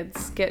poor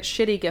kids get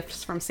shitty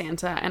gifts from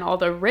Santa and all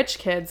the rich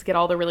kids get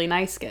all the really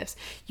nice gifts?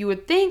 You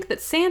would think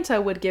that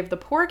Santa would give the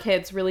poor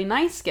kids really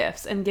nice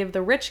gifts and give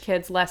the rich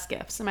kids less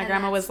gifts. And my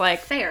grandma was like,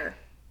 fair.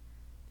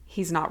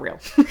 He's not real.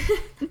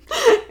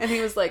 And he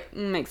was like,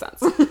 makes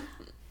sense.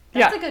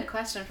 That's a good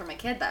question from a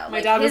kid, though.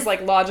 My dad was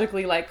like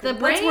logically like, the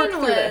let's work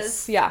through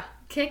this. Yeah.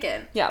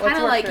 Kicking. Yeah, kind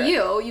of like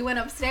you went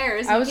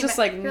upstairs. I was just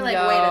like, you're like,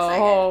 wait a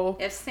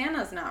second. If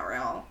Santa's not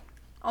real,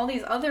 all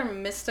these other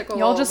mystical,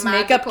 y'all just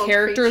make up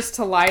characters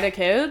to lie to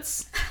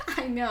kids.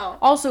 I know.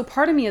 Also,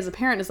 part of me as a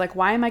parent is like,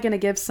 why am I going to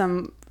give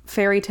some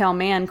fairy tale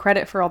man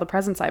credit for all the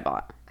presents I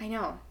bought? I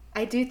know.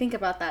 I do think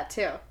about that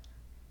too.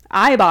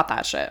 I bought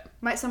that shit.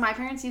 My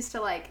parents used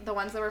to like the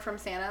ones that were from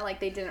Santa,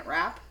 like they didn't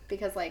wrap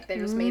because like they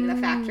just made in a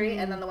factory,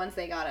 and then the ones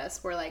they got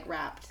us were like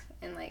wrapped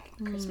in like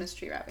Christmas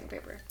tree wrapping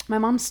paper. My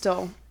mom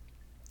still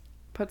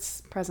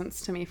puts presents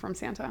to me from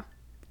Santa.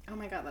 Oh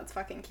my god, that's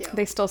fucking cute.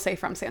 They still say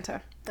from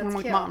Santa. That's I'm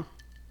like, cute. Mom.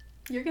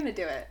 You're gonna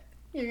do it.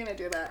 You're gonna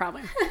do that.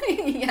 Probably.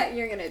 Yeah,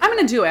 you're gonna do it. I'm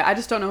gonna do it. I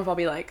just don't know if I'll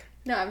be like...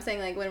 No, I'm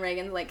saying like when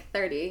Reagan's like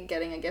 30,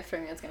 getting a gift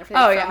from you, it's gonna feel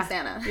from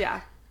Santa.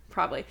 Yeah,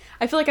 probably.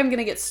 I feel like I'm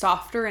gonna get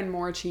softer and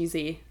more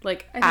cheesy,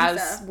 like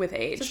as with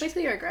age. Just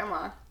basically your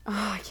grandma.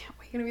 Oh, I can't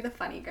wait. You're gonna be the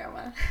funny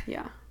grandma.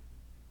 Yeah.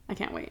 I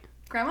can't wait.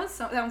 Grandmas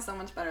sound so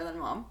much better than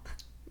mom.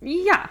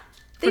 Yeah.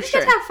 They just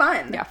get to have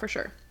fun. Yeah, for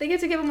sure. They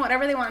get to give them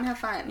whatever they want and have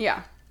fun.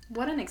 Yeah.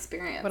 What an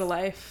experience. What a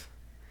life.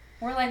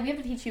 We're like, we have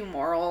to teach you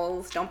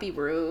morals. Don't be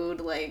rude.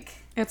 Like,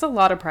 it's a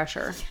lot of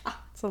pressure. Yeah.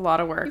 It's a lot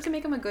of work. You can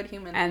make them a good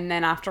human. And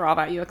then after all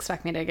that, you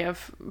expect me to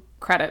give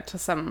credit to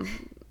some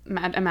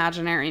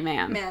imaginary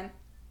man.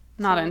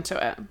 Not into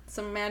it.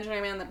 Some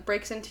imaginary man that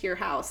breaks into your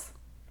house.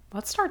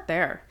 Let's start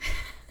there.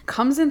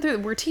 Comes in through...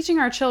 We're teaching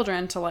our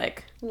children to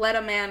like... Let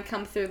a man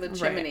come through the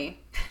chimney.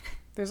 Right.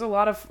 There's a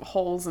lot of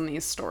holes in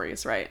these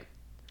stories, right?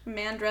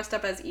 Man dressed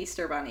up as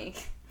Easter Bunny.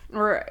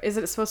 Or is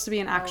it supposed to be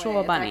an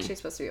actual bunny? It's actually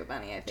supposed to be a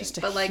bunny, I think.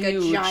 Just but like a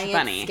giant,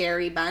 bunny.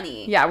 Scary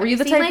bunny. Yeah, were you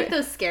the type? Have you seen like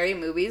those scary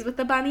movies with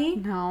the bunny?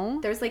 No.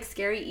 There's like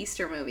scary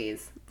Easter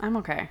movies. I'm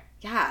okay.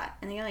 Yeah,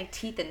 and they got like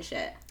teeth and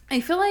shit.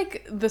 I feel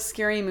like the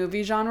scary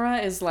movie genre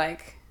is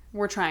like,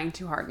 we're trying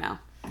too hard now.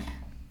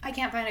 I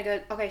can't find a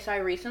good... Okay, so I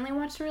recently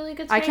watched a really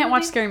good scary movie.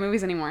 Watch scary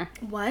movies anymore.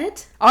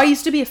 What? Oh, I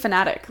used to be a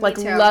fanatic. Like,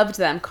 loved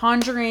them.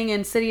 Conjuring,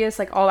 Insidious,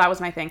 like, all that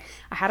was my thing.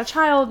 I had a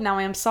child, now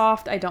I am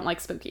soft. I don't like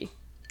spooky.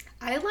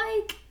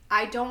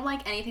 I don't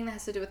like anything that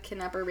has to do with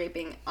kidnap or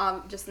raping.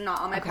 Just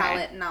not on my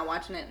palette, not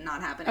watching it,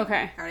 not happening.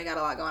 Okay. I already got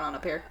a lot going on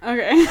up here.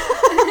 Okay.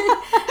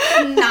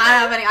 Not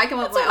happening. I come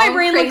up with my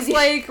brain looks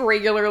like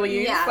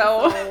regularly. Yeah,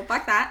 so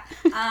fuck that.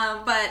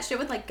 But shit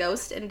with like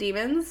ghosts and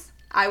demons,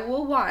 I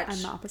will watch.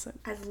 I'm the opposite.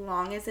 As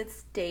long as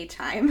it's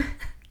daytime.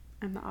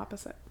 I'm the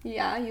opposite.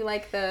 Yeah, you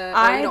like the...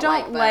 I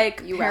don't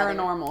like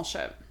paranormal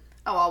shit.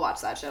 Oh, I'll watch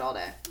that shit all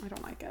day. I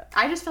don't like it.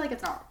 I just feel like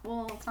it's not...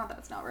 Well, it's not that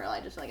it's not real.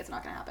 I just feel like it's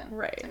not going to happen.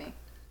 Right. To me.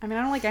 I mean,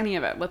 I don't like any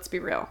of it. Let's be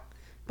real.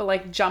 But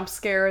like jump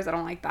scares, I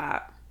don't like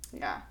that.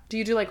 Yeah. Do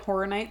you do like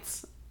horror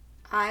nights?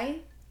 I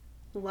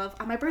love...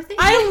 On my birthday?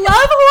 I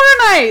love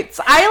horror nights!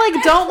 I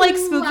like don't like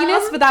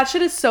spookiness, but that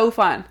shit is so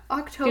fun.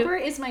 October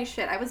is my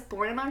shit. I was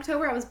born in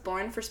October. I was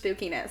born for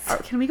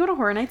spookiness. Can we go to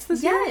horror nights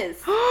this year?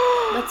 Yes.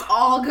 Let's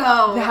all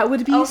go. That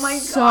would be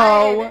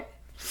so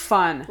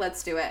fun.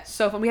 Let's do it.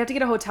 So fun. We have to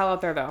get a hotel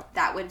out there though.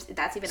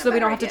 That's even so we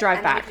don't have to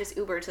drive back. We can just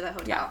Uber to the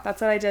hotel. Yeah,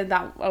 that's what I did.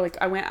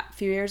 I went a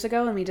few years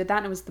ago and we did that,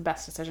 and it was the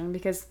best decision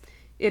because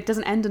it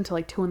doesn't end until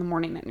like 2 a.m.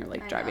 and you're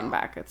like driving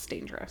back. It's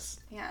dangerous.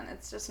 Yeah, and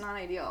it's just not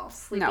ideal.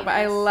 No, but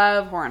I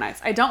love horror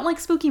nights. I don't like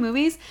spooky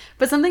movies,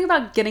 but something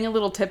about getting a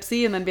little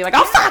tipsy and then be like,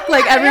 oh fuck,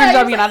 like everyone's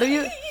jumping out of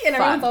you. And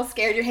everyone's all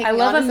scared. You're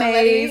hanging on to somebody. I love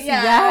a maze.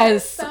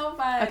 Yes. So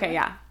fun. Okay,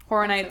 yeah.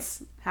 Horror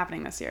nights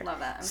happening this year. Love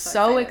that. I'm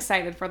so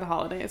excited for the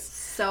holidays.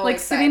 So like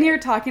excited. Sitting here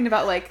talking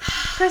about like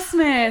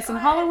Christmas and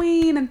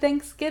Halloween and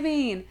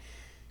Thanksgiving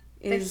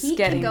is the heat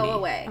getting can go me.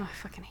 away. Oh, I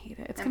fucking hate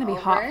it. It's gonna be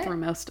hot through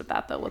most of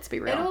that though. Let's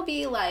be real. It'll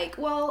be like,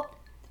 well,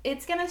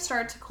 it's gonna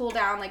start to cool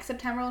down. Like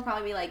September will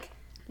probably be like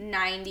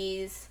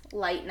 90s,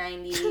 light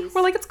 90s.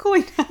 We're like, it's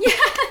cooling down.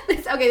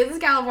 Yeah. Okay, this is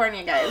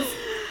California, guys.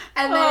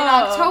 And then in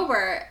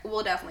October,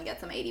 we'll definitely get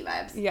some 80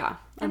 vibes. Yeah.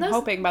 I'm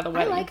hoping by the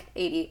wedding. I like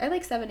 80. I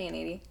like 70 and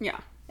 80. Yeah.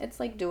 It's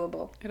like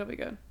doable. It'll be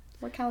good.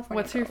 We're California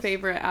What's your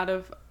favorite out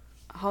of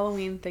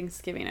Halloween,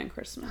 Thanksgiving, and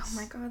Christmas? Oh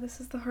my god, this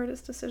is the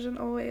hardest decision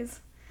always.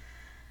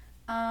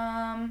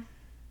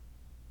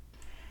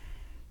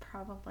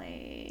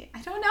 Probably.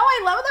 I don't know.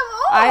 I love them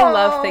all. I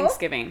love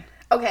Thanksgiving.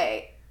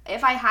 Okay.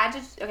 If I had to...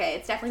 Okay,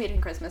 it's definitely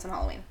between Christmas and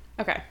Halloween.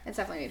 Okay. It's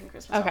definitely between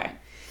Christmas and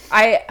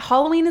Halloween.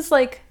 Halloween is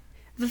like...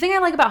 The thing I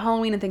like about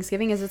Halloween and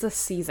Thanksgiving is it's a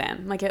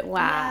season. Like, it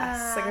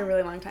lasts like a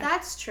really long time.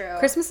 That's true.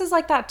 Christmas is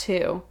like that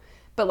too.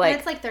 But like...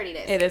 it's like 30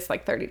 days. It is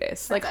like 30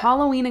 days. Like,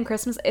 Halloween and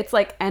Christmas, it's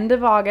like end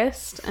of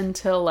August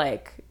until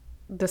like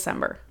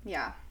December.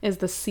 Yeah. Is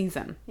the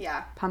season.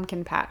 Yeah.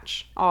 Pumpkin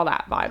patch. All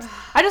that vibes.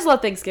 I just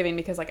love Thanksgiving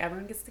because like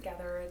everyone gets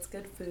together. It's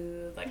good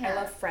food. Like, I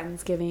love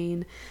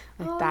Friendsgiving.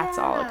 Like, that's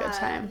all a good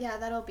time. Yeah,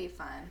 that'll be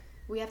fun.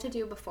 We have to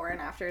do before and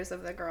afters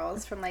of the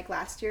girls from like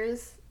last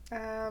year's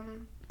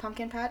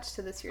pumpkin patch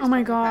to this year's. Oh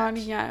my god,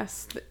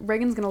 yes.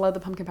 Reagan's gonna love the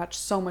pumpkin patch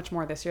so much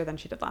more this year than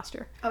she did last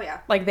year. Oh yeah.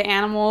 Like the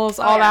animals,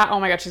 all that. Oh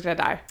my god, she's gonna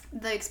die.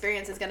 The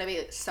experience is gonna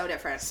be so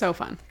different. So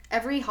fun.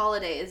 Every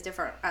holiday is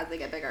different as they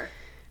get bigger.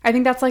 I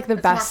think that's like the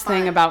best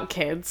thing about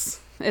kids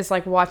is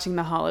like watching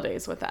the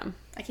holidays with them.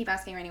 I keep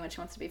asking Rainy what she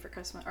wants to be for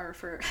Christmas or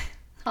for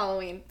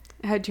Halloween.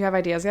 Do you have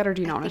ideas yet, or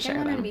do you not want to share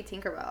them? I want her to be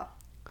Tinkerbell.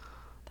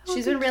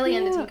 She's been really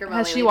into Tinkerbell.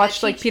 Has she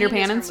watched like Peter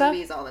Pan and stuff?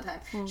 Movies all the time.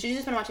 She's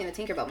just been watching the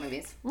Tinkerbell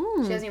movies.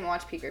 She doesn't even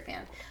watch Peter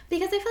Pan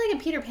because I feel like in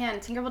Peter Pan,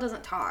 Tinkerbell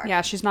doesn't talk.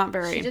 Yeah, she's not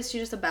very. She's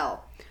just a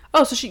belle.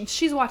 Oh, so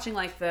she's watching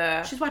like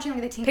the. She's watching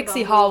like the Tinkerbell Pixie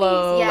movies.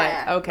 Hollow. Yeah,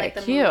 like, okay, like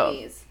the cute.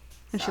 Movies.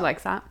 And she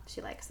likes that.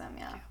 She likes them.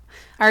 Yeah.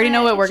 I already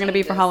know what we're gonna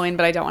be for Halloween,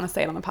 but I don't want to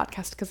say it on the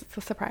podcast because it's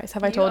a surprise.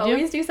 Have I told you? You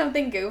always do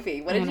something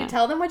goofy. What did you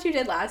tell them? What you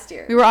did last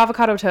year? We were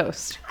avocado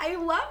toast. I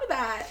love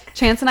that.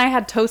 Chance and I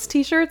had toast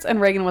T-shirts, and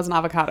Reagan was an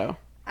avocado.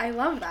 I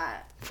love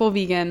that. Full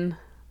vegan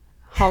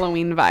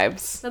Halloween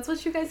vibes. That's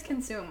what you guys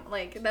consume.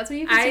 Like, that's what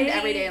you consume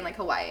every day in, like,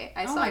 Hawaii.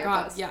 I saw your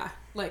post. Yeah.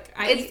 Like,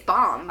 it's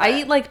bomb. I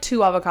eat, like, 2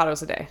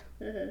 avocados a day.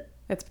 Mm-hmm.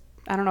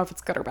 I don't know if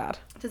it's good or bad.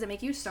 Does it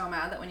make you so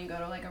mad that when you go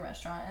to, like, a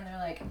restaurant and they're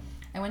like,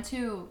 I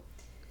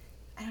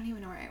don't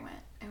even know where I went.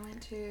 I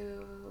went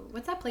to,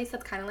 what's that place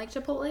that's kind of like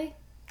Chipotle?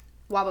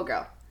 Wabo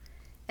Grill.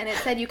 And it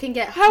said you can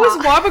get How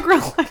is Wabo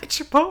Grill like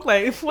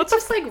Chipotle? What's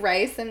just like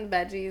rice and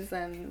veggies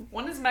and...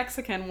 One is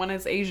Mexican, one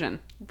is Asian.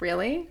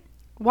 Really?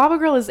 Wabo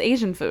Grill is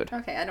Asian food.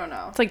 Okay, I don't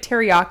know. It's like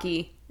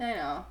teriyaki.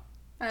 I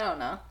don't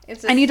know.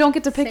 It's just and you don't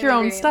get to pick your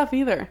own stuff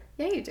either.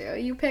 Yeah, you do.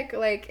 You pick,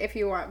 like, if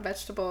you want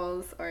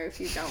vegetables or if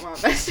you don't want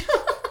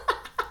vegetables.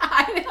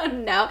 I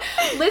don't know.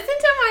 Listen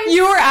to my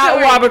You were at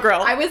Wabo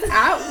Grill. I was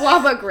at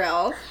Wabo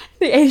Grill.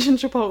 The Asian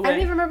Chipotle. I don't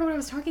even remember what I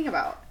was talking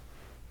about.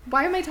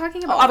 Why am I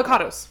talking about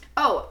avocados.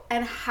 Oh,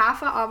 and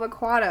half an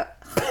avocado.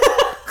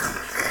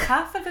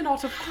 Half of an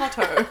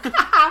avocado.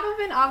 Half of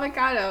an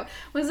avocado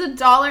was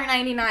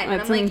 $1.99. And I'm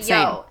like,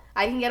 insane. Yo,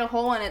 I can get a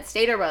whole one at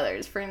Stater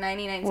Brothers for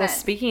 99 cents. Well,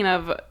 speaking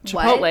of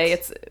Chipotle,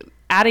 it's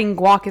adding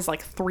guac is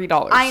like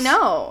 $3. I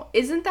know.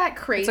 Isn't that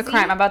crazy? It's a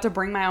crime. I'm about to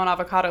bring my own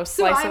avocado,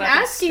 slice it up. So I'm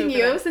asking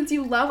you, since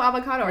you love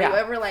avocado, are you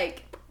ever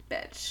like,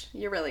 bitch,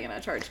 you're really going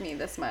to charge me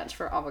this much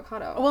for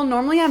avocado? Well,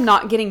 normally I'm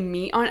not getting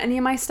meat on any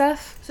of my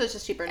stuff. So it's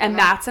just cheaper. And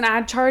that's an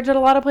ad charge at a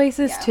lot of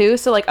places too.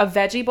 So like a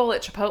veggie bowl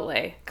at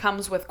Chipotle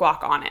comes with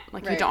guac on it.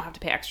 Like you don't have to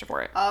pay extra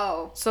for it.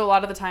 Oh. So a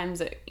lot of the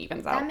times it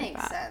evens out. That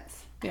makes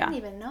sense. I didn't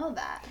even know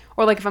that.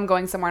 Or like if I'm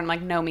going somewhere and I'm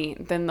like no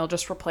meat, then they'll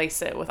just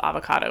replace it with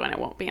avocado and it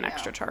won't be an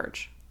extra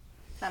charge.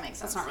 That makes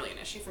sense. That's not really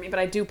an issue for me, but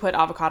I do put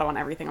avocado on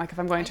everything. Like if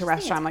I'm going to a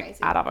restaurant, I'm like,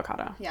 add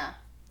avocado. Yeah.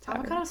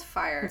 Avocado's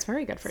fire. It's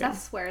very good for you.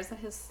 Seth swears that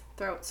his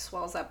throat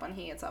swells up when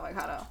he eats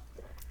avocado.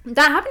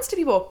 That happens to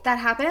people. That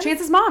happens?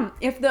 Chance's mom.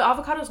 If the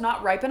avocado's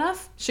not ripe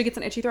enough, she gets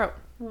an itchy throat.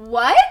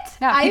 What?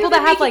 Yeah, people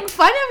that have like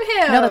fun of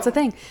him. No, that's the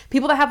thing.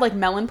 People that have like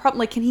melon problem,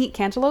 like can he eat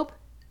cantaloupe?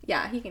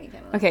 Yeah, he can eat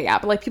cantaloupe. Okay, yeah,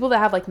 but like people that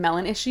have like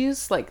melon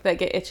issues, like that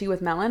get itchy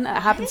with melon, it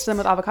happens to them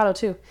with avocado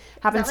too.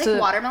 Happens Is that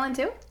like watermelon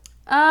too?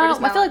 I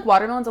feel like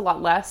watermelon's a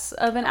lot less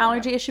of an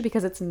allergy issue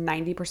because it's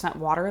 90%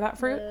 water, that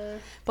fruit.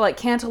 But like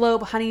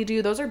cantaloupe,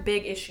 honeydew, those are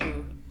big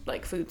issue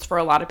like foods for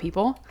a lot of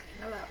people.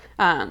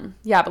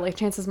 Yeah, but like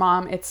Chance's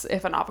mom, it's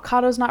if an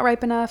avocado's not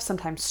ripe enough,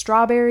 sometimes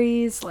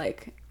strawberries,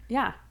 like,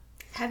 yeah.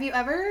 Have you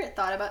ever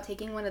thought about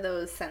taking one of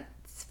those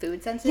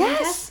food sensitivity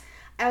tests?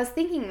 I was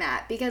thinking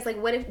that because like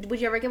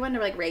would you ever give one to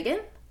like Reagan?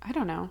 I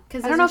don't know. I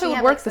don't know if it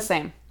would work the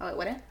same. Oh, it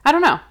wouldn't? I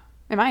don't know.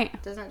 It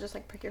might. Doesn't it just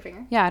like prick your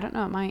finger? Yeah, I don't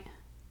know. It might.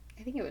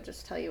 I think it would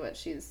just tell you what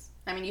she's...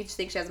 I mean, you just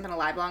think she hasn't been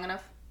alive long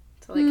enough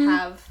to, like,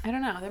 have... I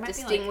don't know. There might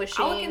distinguishing... be, like,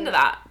 I'll look into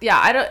that.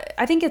 Yeah,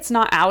 I think it's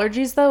not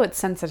allergies, though.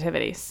 It's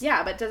sensitivities.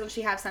 Yeah, but doesn't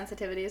she have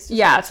sensitivities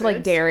to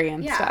like, dairy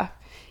and stuff.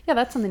 Yeah,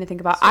 that's something to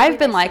think about. So I've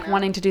been, like,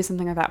 wanting to do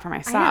something like that for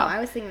myself. I know.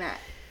 I was thinking that.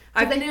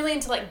 I've been really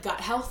into, like,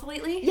 gut health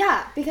lately.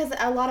 Yeah, because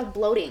a lot of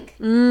bloating.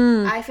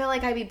 I feel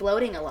like I be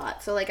bloating a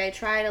lot. So, like, I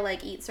try to,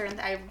 like, eat certain...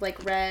 I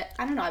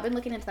don't know. I've been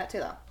looking into that, too,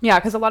 though. Yeah,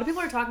 because a lot of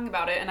people are talking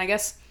about it, and I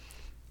guess...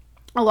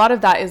 A lot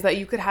of that is that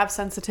you could have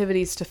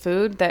sensitivities to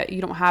food that you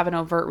don't have an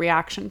overt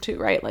reaction to,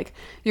 right? Like,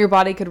 your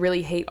body could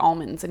really hate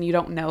almonds and you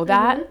don't know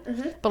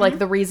that. But, like,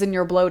 the reason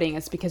you're bloating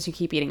is because you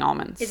keep eating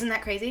almonds. Isn't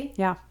that crazy?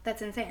 Yeah.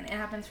 That's insane. It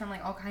happens from,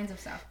 like, all kinds of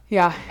stuff.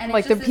 Yeah. And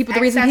like, the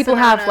reason people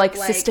have, like,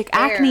 cystic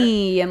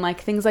acne and, like,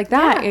 things like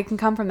that, it can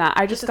come from that.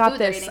 I just got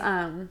this,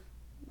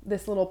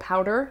 this little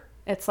powder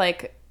It's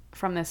like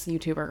from this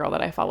YouTuber girl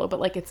that I follow, but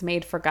like it's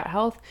made for gut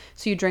health.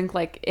 So you drink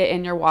like it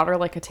in your water,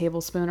 like a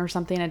tablespoon or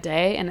something a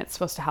day, and it's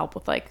supposed to help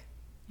with like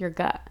your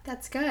gut.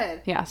 That's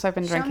good. Yeah, so I've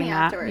been drinking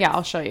that. Afterwards. Yeah,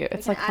 I'll show you.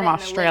 It's like from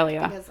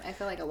Australia. Because I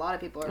feel like a lot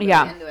of people are really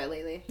into it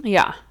lately.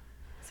 Yeah.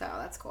 So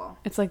that's cool.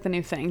 It's like the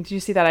new thing. Did you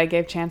see that I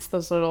gave Chance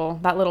that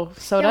little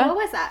soda? Yeah, what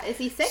was that? Is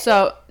he sick?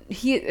 So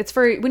it's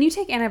for when you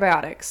take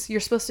antibiotics, you're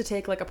supposed to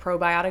take like a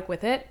probiotic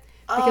with it.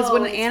 Because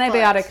what an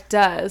antibiotic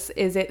does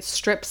is it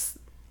strips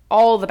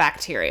all the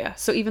bacteria.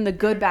 So even the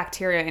good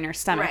bacteria in your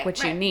stomach,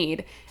 which you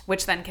need,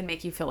 which then can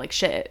make you feel like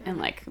shit and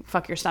like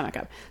fuck your stomach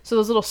up. So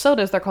those little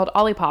sodas, they're called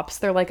Olipop.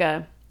 They're like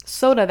a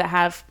soda that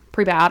have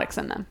prebiotics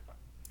in them.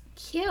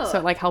 Cute. So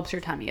it like helps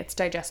your tummy. It's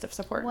digestive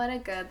support. What a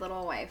good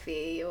little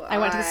wifey you are. I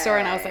went to the store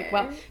and I was like,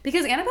 well,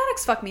 because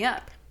antibiotics fuck me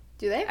up.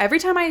 Do they? Every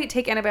time I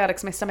take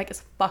antibiotics, my stomach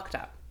is fucked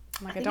up.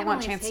 I'm like, I don't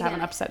want Chance to have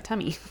an upset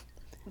tummy.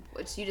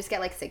 Which you just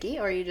get like sicky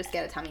or you just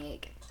get a tummy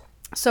ache?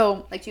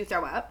 So like, do you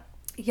throw up?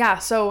 Yeah,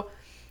 so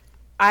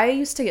I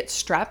used to get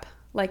strep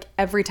like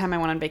every time I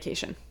went on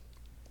vacation.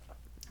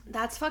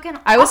 That's fucking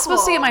awful. I was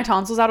supposed to get my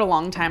tonsils out a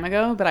long time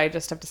ago, but I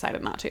just have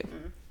decided not to.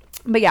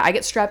 But yeah, I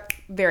get strep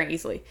very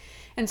easily.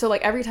 And so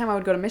like every time I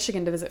would go to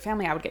Michigan to visit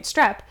family, I would get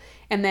strep.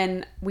 And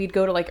then we'd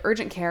go to like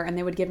urgent care and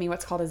they would give me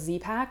what's called a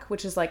Z-Pack,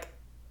 which is like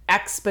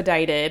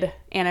expedited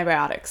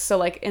antibiotics. So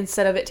like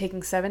instead of it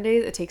taking 7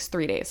 days, it takes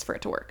 3 days for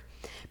it to work.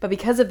 But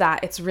because of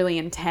that, it's really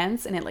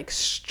intense and it like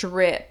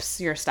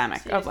strips your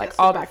stomach of like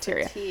all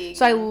bacteria. Fatigued.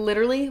 So I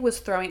literally was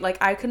throwing, like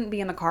I couldn't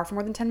be in the car for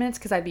more than 10 minutes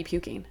because I'd be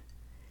puking.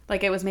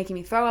 Like it was making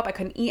me throw up. I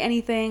couldn't eat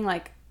anything,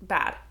 like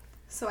bad.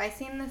 So I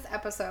seen this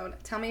episode.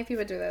 Tell me if you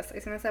would do this. I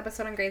seen this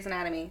episode on Grey's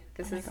Anatomy.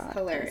 This is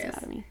hilarious.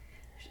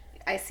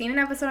 I seen an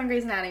episode on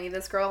Grey's Anatomy.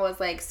 This girl was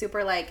like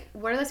super like,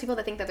 what are those people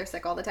that think that they're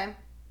sick all the time?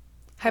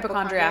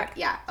 Hypochondriac.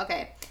 Yeah,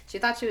 okay. She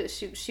thought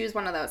she was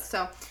one of those.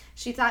 So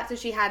she thought that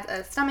she had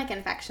a stomach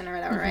infection or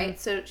whatever, right?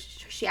 So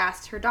she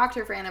asked her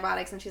doctor for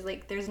antibiotics, and she's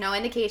like, there's no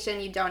indication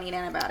you don't need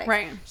antibiotics.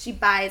 Right. She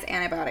buys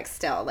antibiotics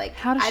still. Like,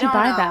 how does she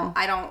buy them?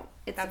 I don't.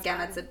 It's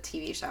a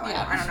TV show.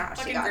 Yeah. I don't know how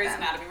she got Grey's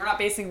them. Anatomy. We're not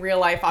basing real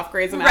life off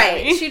Grey's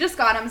Anatomy. Right. She just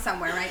got them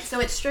somewhere, right? So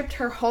it stripped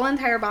her whole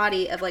entire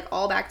body of like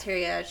all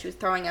bacteria. She was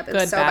throwing up. It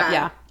was so bad.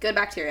 Yeah. Good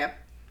bacteria.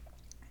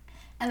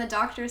 And the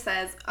doctor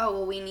says, oh,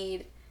 well, we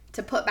need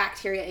to put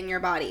bacteria in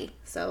your body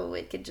so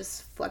it could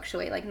just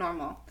fluctuate like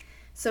normal.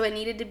 So it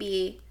needed to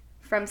be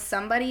from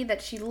somebody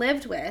that she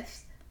lived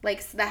with,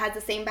 like that has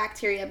the same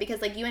bacteria,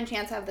 because like you and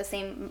Chance have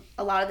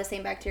a lot of the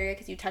same bacteria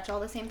because you touch all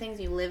the same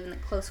things, you live in the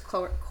close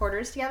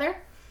quarters together.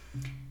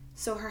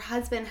 So her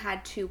husband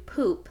had to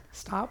poop.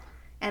 Stop.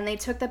 And they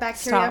took the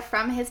bacteria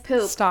from his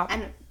poop. Stop.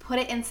 And put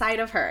it inside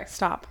of her.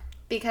 Stop.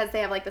 Because they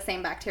have like the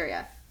same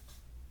bacteria.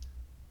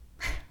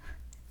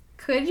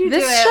 Could you do it?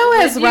 This show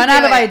has run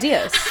out of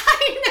ideas.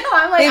 I know.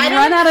 I'm like, they've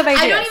run out of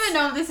ideas. I don't even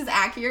know if this is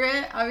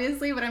accurate,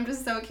 obviously, but I'm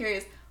just so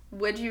curious.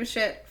 Would you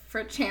shit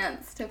for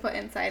Chance to put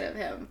inside of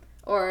him?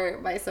 Or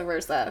vice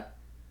versa?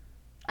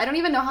 I don't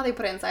even know how they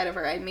put it inside of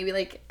her. Maybe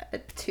like a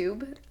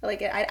tube?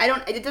 Like, I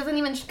don't, it doesn't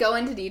even go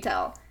into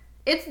detail.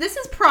 This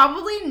is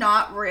probably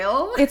not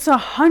real. It's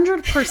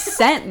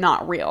 100%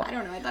 not real. I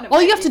don't know. I thought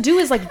all you have to do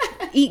is like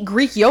eat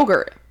Greek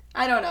yogurt.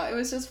 I don't know. It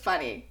was just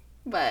funny.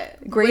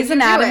 But Grey's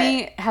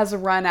Anatomy has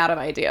run out of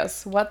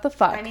ideas. What the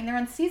fuck? I mean, they're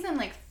on season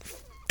like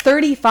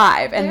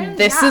 35, and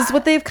this is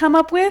what they've come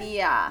up with?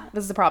 Yeah.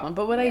 This is the problem.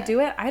 But would I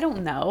do it? I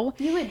don't know.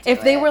 You would do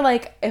if they were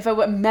like, if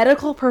a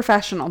medical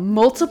professional,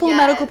 multiple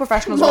medical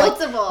professionals were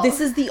like,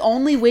 this is the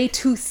only way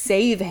to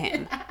save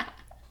him,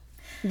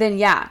 then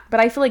yeah.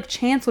 But I feel like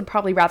Chance would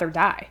probably rather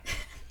die.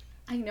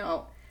 I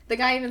know. The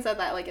guy even said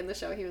that like in the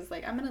show. He was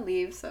like, I'm going to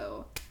leave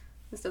so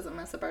this doesn't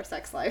mess up our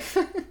sex life.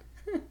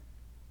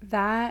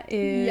 That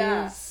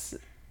is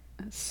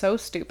so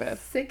stupid.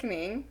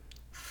 Sickening.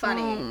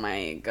 Funny. Oh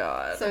my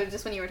god. So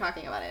just when you were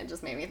talking about it, it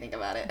just made me think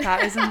about it.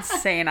 That is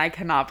insane. I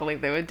cannot believe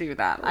they would do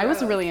that. I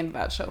was really into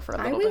that show for a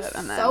little bit. I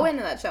was so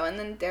into that show. And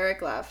then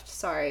Derek left.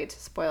 Sorry to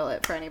spoil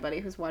it for anybody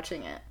who's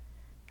watching it.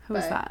 Who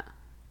is that?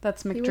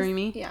 That's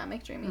McDreamy? Yeah,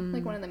 McDreamy.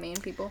 Like one of the main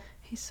people.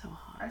 He's so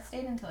hot. I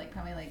stayed until like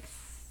probably like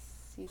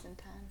season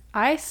 10.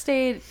 I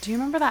stayed. Do you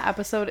remember that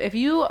episode? If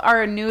you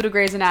are new to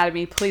Grey's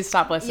Anatomy, please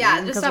stop listening.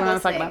 Yeah, just stop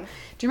listening.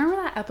 Do you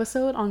remember that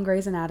episode on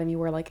Grey's Anatomy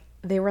where like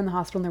they were in the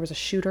hospital and there was a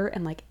shooter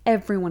and like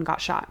everyone got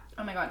shot?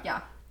 Oh my god,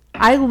 yeah.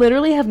 I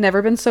literally have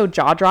never been so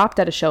jaw dropped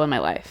at a show in my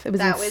life. It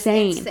was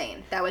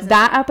insane. That was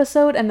that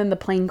episode, and then the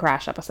plane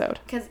crash episode.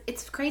 Because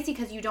it's crazy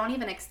because you don't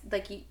even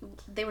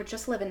they were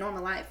just living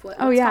normal life. What's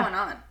going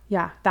on?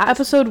 Yeah, that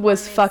episode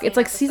was fuck. It's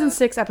like season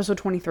 6, episode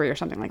 23 or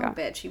something like that.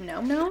 Bitch, you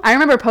know? I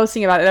remember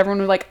posting about it. Everyone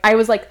was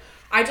like,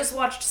 I just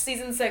watched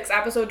season 6,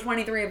 episode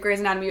 23 of Grey's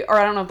Anatomy, or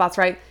I don't know if that's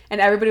right.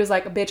 And everybody was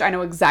like, bitch, I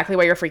know exactly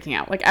why you're freaking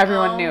out. Like,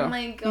 everyone knew. Oh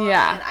my god.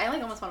 Yeah. I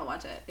like almost want to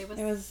watch it. It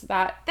was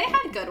that. They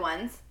had good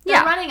ones.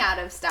 They're running out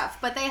of stuff,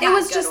 but they had It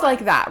was just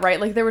like that, right?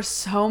 Like, there were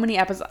so many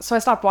episodes. So I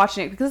stopped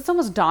watching it because it's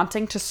almost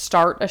daunting to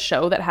start a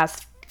show that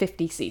has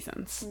 50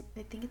 seasons.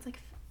 I think it's like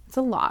It's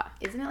a lot.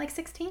 Isn't it like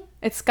 16?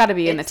 It's got to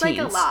be in the teens. It's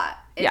like a lot.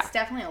 It's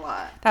definitely a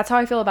lot. That's how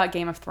I feel about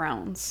Game of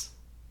Thrones.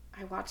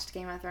 I watched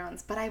Game of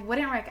Thrones, but I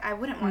wouldn't watch it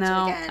again.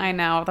 No, I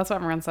know. That's what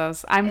everyone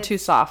says. I'm too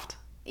soft.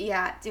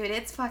 Yeah, dude,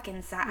 it's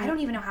fucking sad. I don't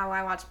even know how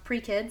I watch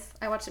pre-kids.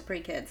 I watched it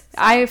pre-kids. So.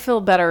 I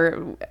feel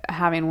better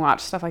having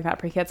watched stuff like that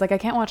pre-kids. Like, I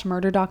can't watch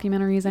murder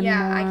documentaries anymore.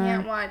 Yeah, I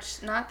can't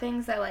watch, not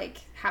things that, like,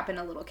 happen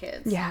to little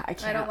kids. Yeah, I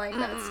can't. I don't like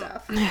that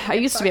stuff. I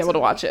used to be able to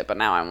watch it, but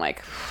now I'm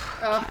like...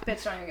 Oh,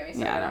 bitch, don't even get me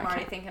started. I'm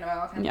already thinking about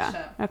all kinds of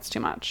shit. That's too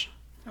much.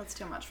 That's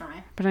too much for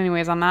me. But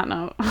anyways, on that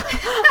note.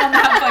 on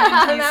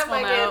that fucking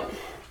peaceful note.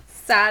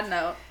 Sad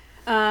note.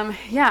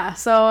 Yeah,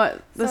 so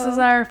this is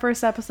our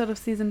first episode of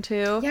season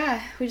 2.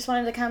 Yeah, we just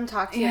wanted to come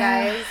talk to you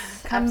guys,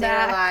 come update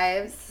back. our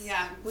lives.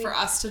 Yeah, for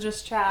us to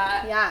just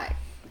chat. Yeah.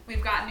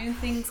 We've got new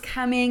things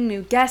coming,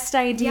 new guest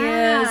ideas.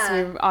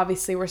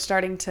 Yeah. We're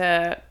starting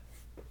to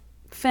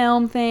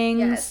film things.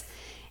 Yes.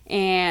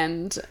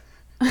 And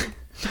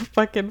the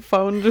fucking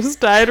phone just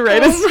died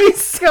right as we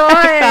said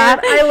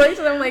that. I looked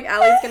at him like,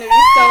 Allie's gonna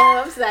be so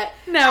upset.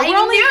 No, I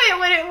knew it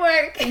wouldn't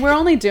work. We're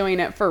only doing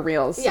it for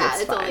reals. So yeah,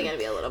 it's fine. only gonna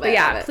be a little bit. But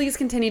yeah, please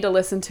continue to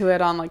listen to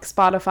it on like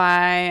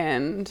Spotify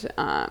and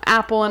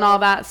Apple and all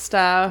that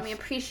stuff. We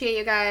appreciate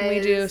you guys. We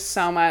do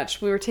so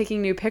much. We were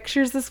taking new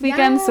pictures this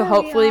weekend, so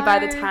hopefully by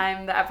the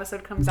time the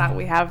episode comes out,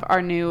 we have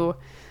our new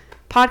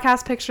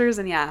podcast pictures.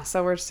 And yeah,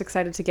 so we're just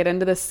excited to get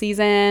into this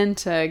season,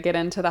 to get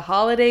into the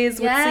holidays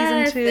with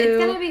season 2.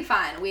 It's gonna be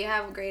fun. We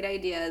have great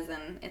ideas,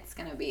 and it's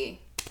gonna be.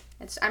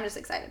 I'm just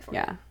excited for it.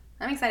 Yeah.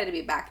 I'm excited to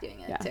be back doing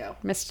it too.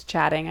 Missed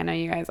chatting. I know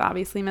you guys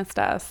obviously missed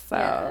us.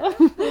 So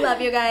we love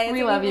you guys.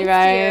 We love you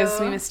guys.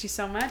 We missed you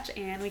so much,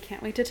 and we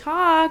can't wait to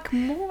talk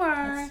more.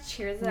 Let's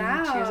cheers it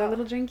out. Cheers our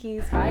little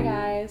drinkies. Bye,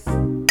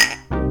 guys.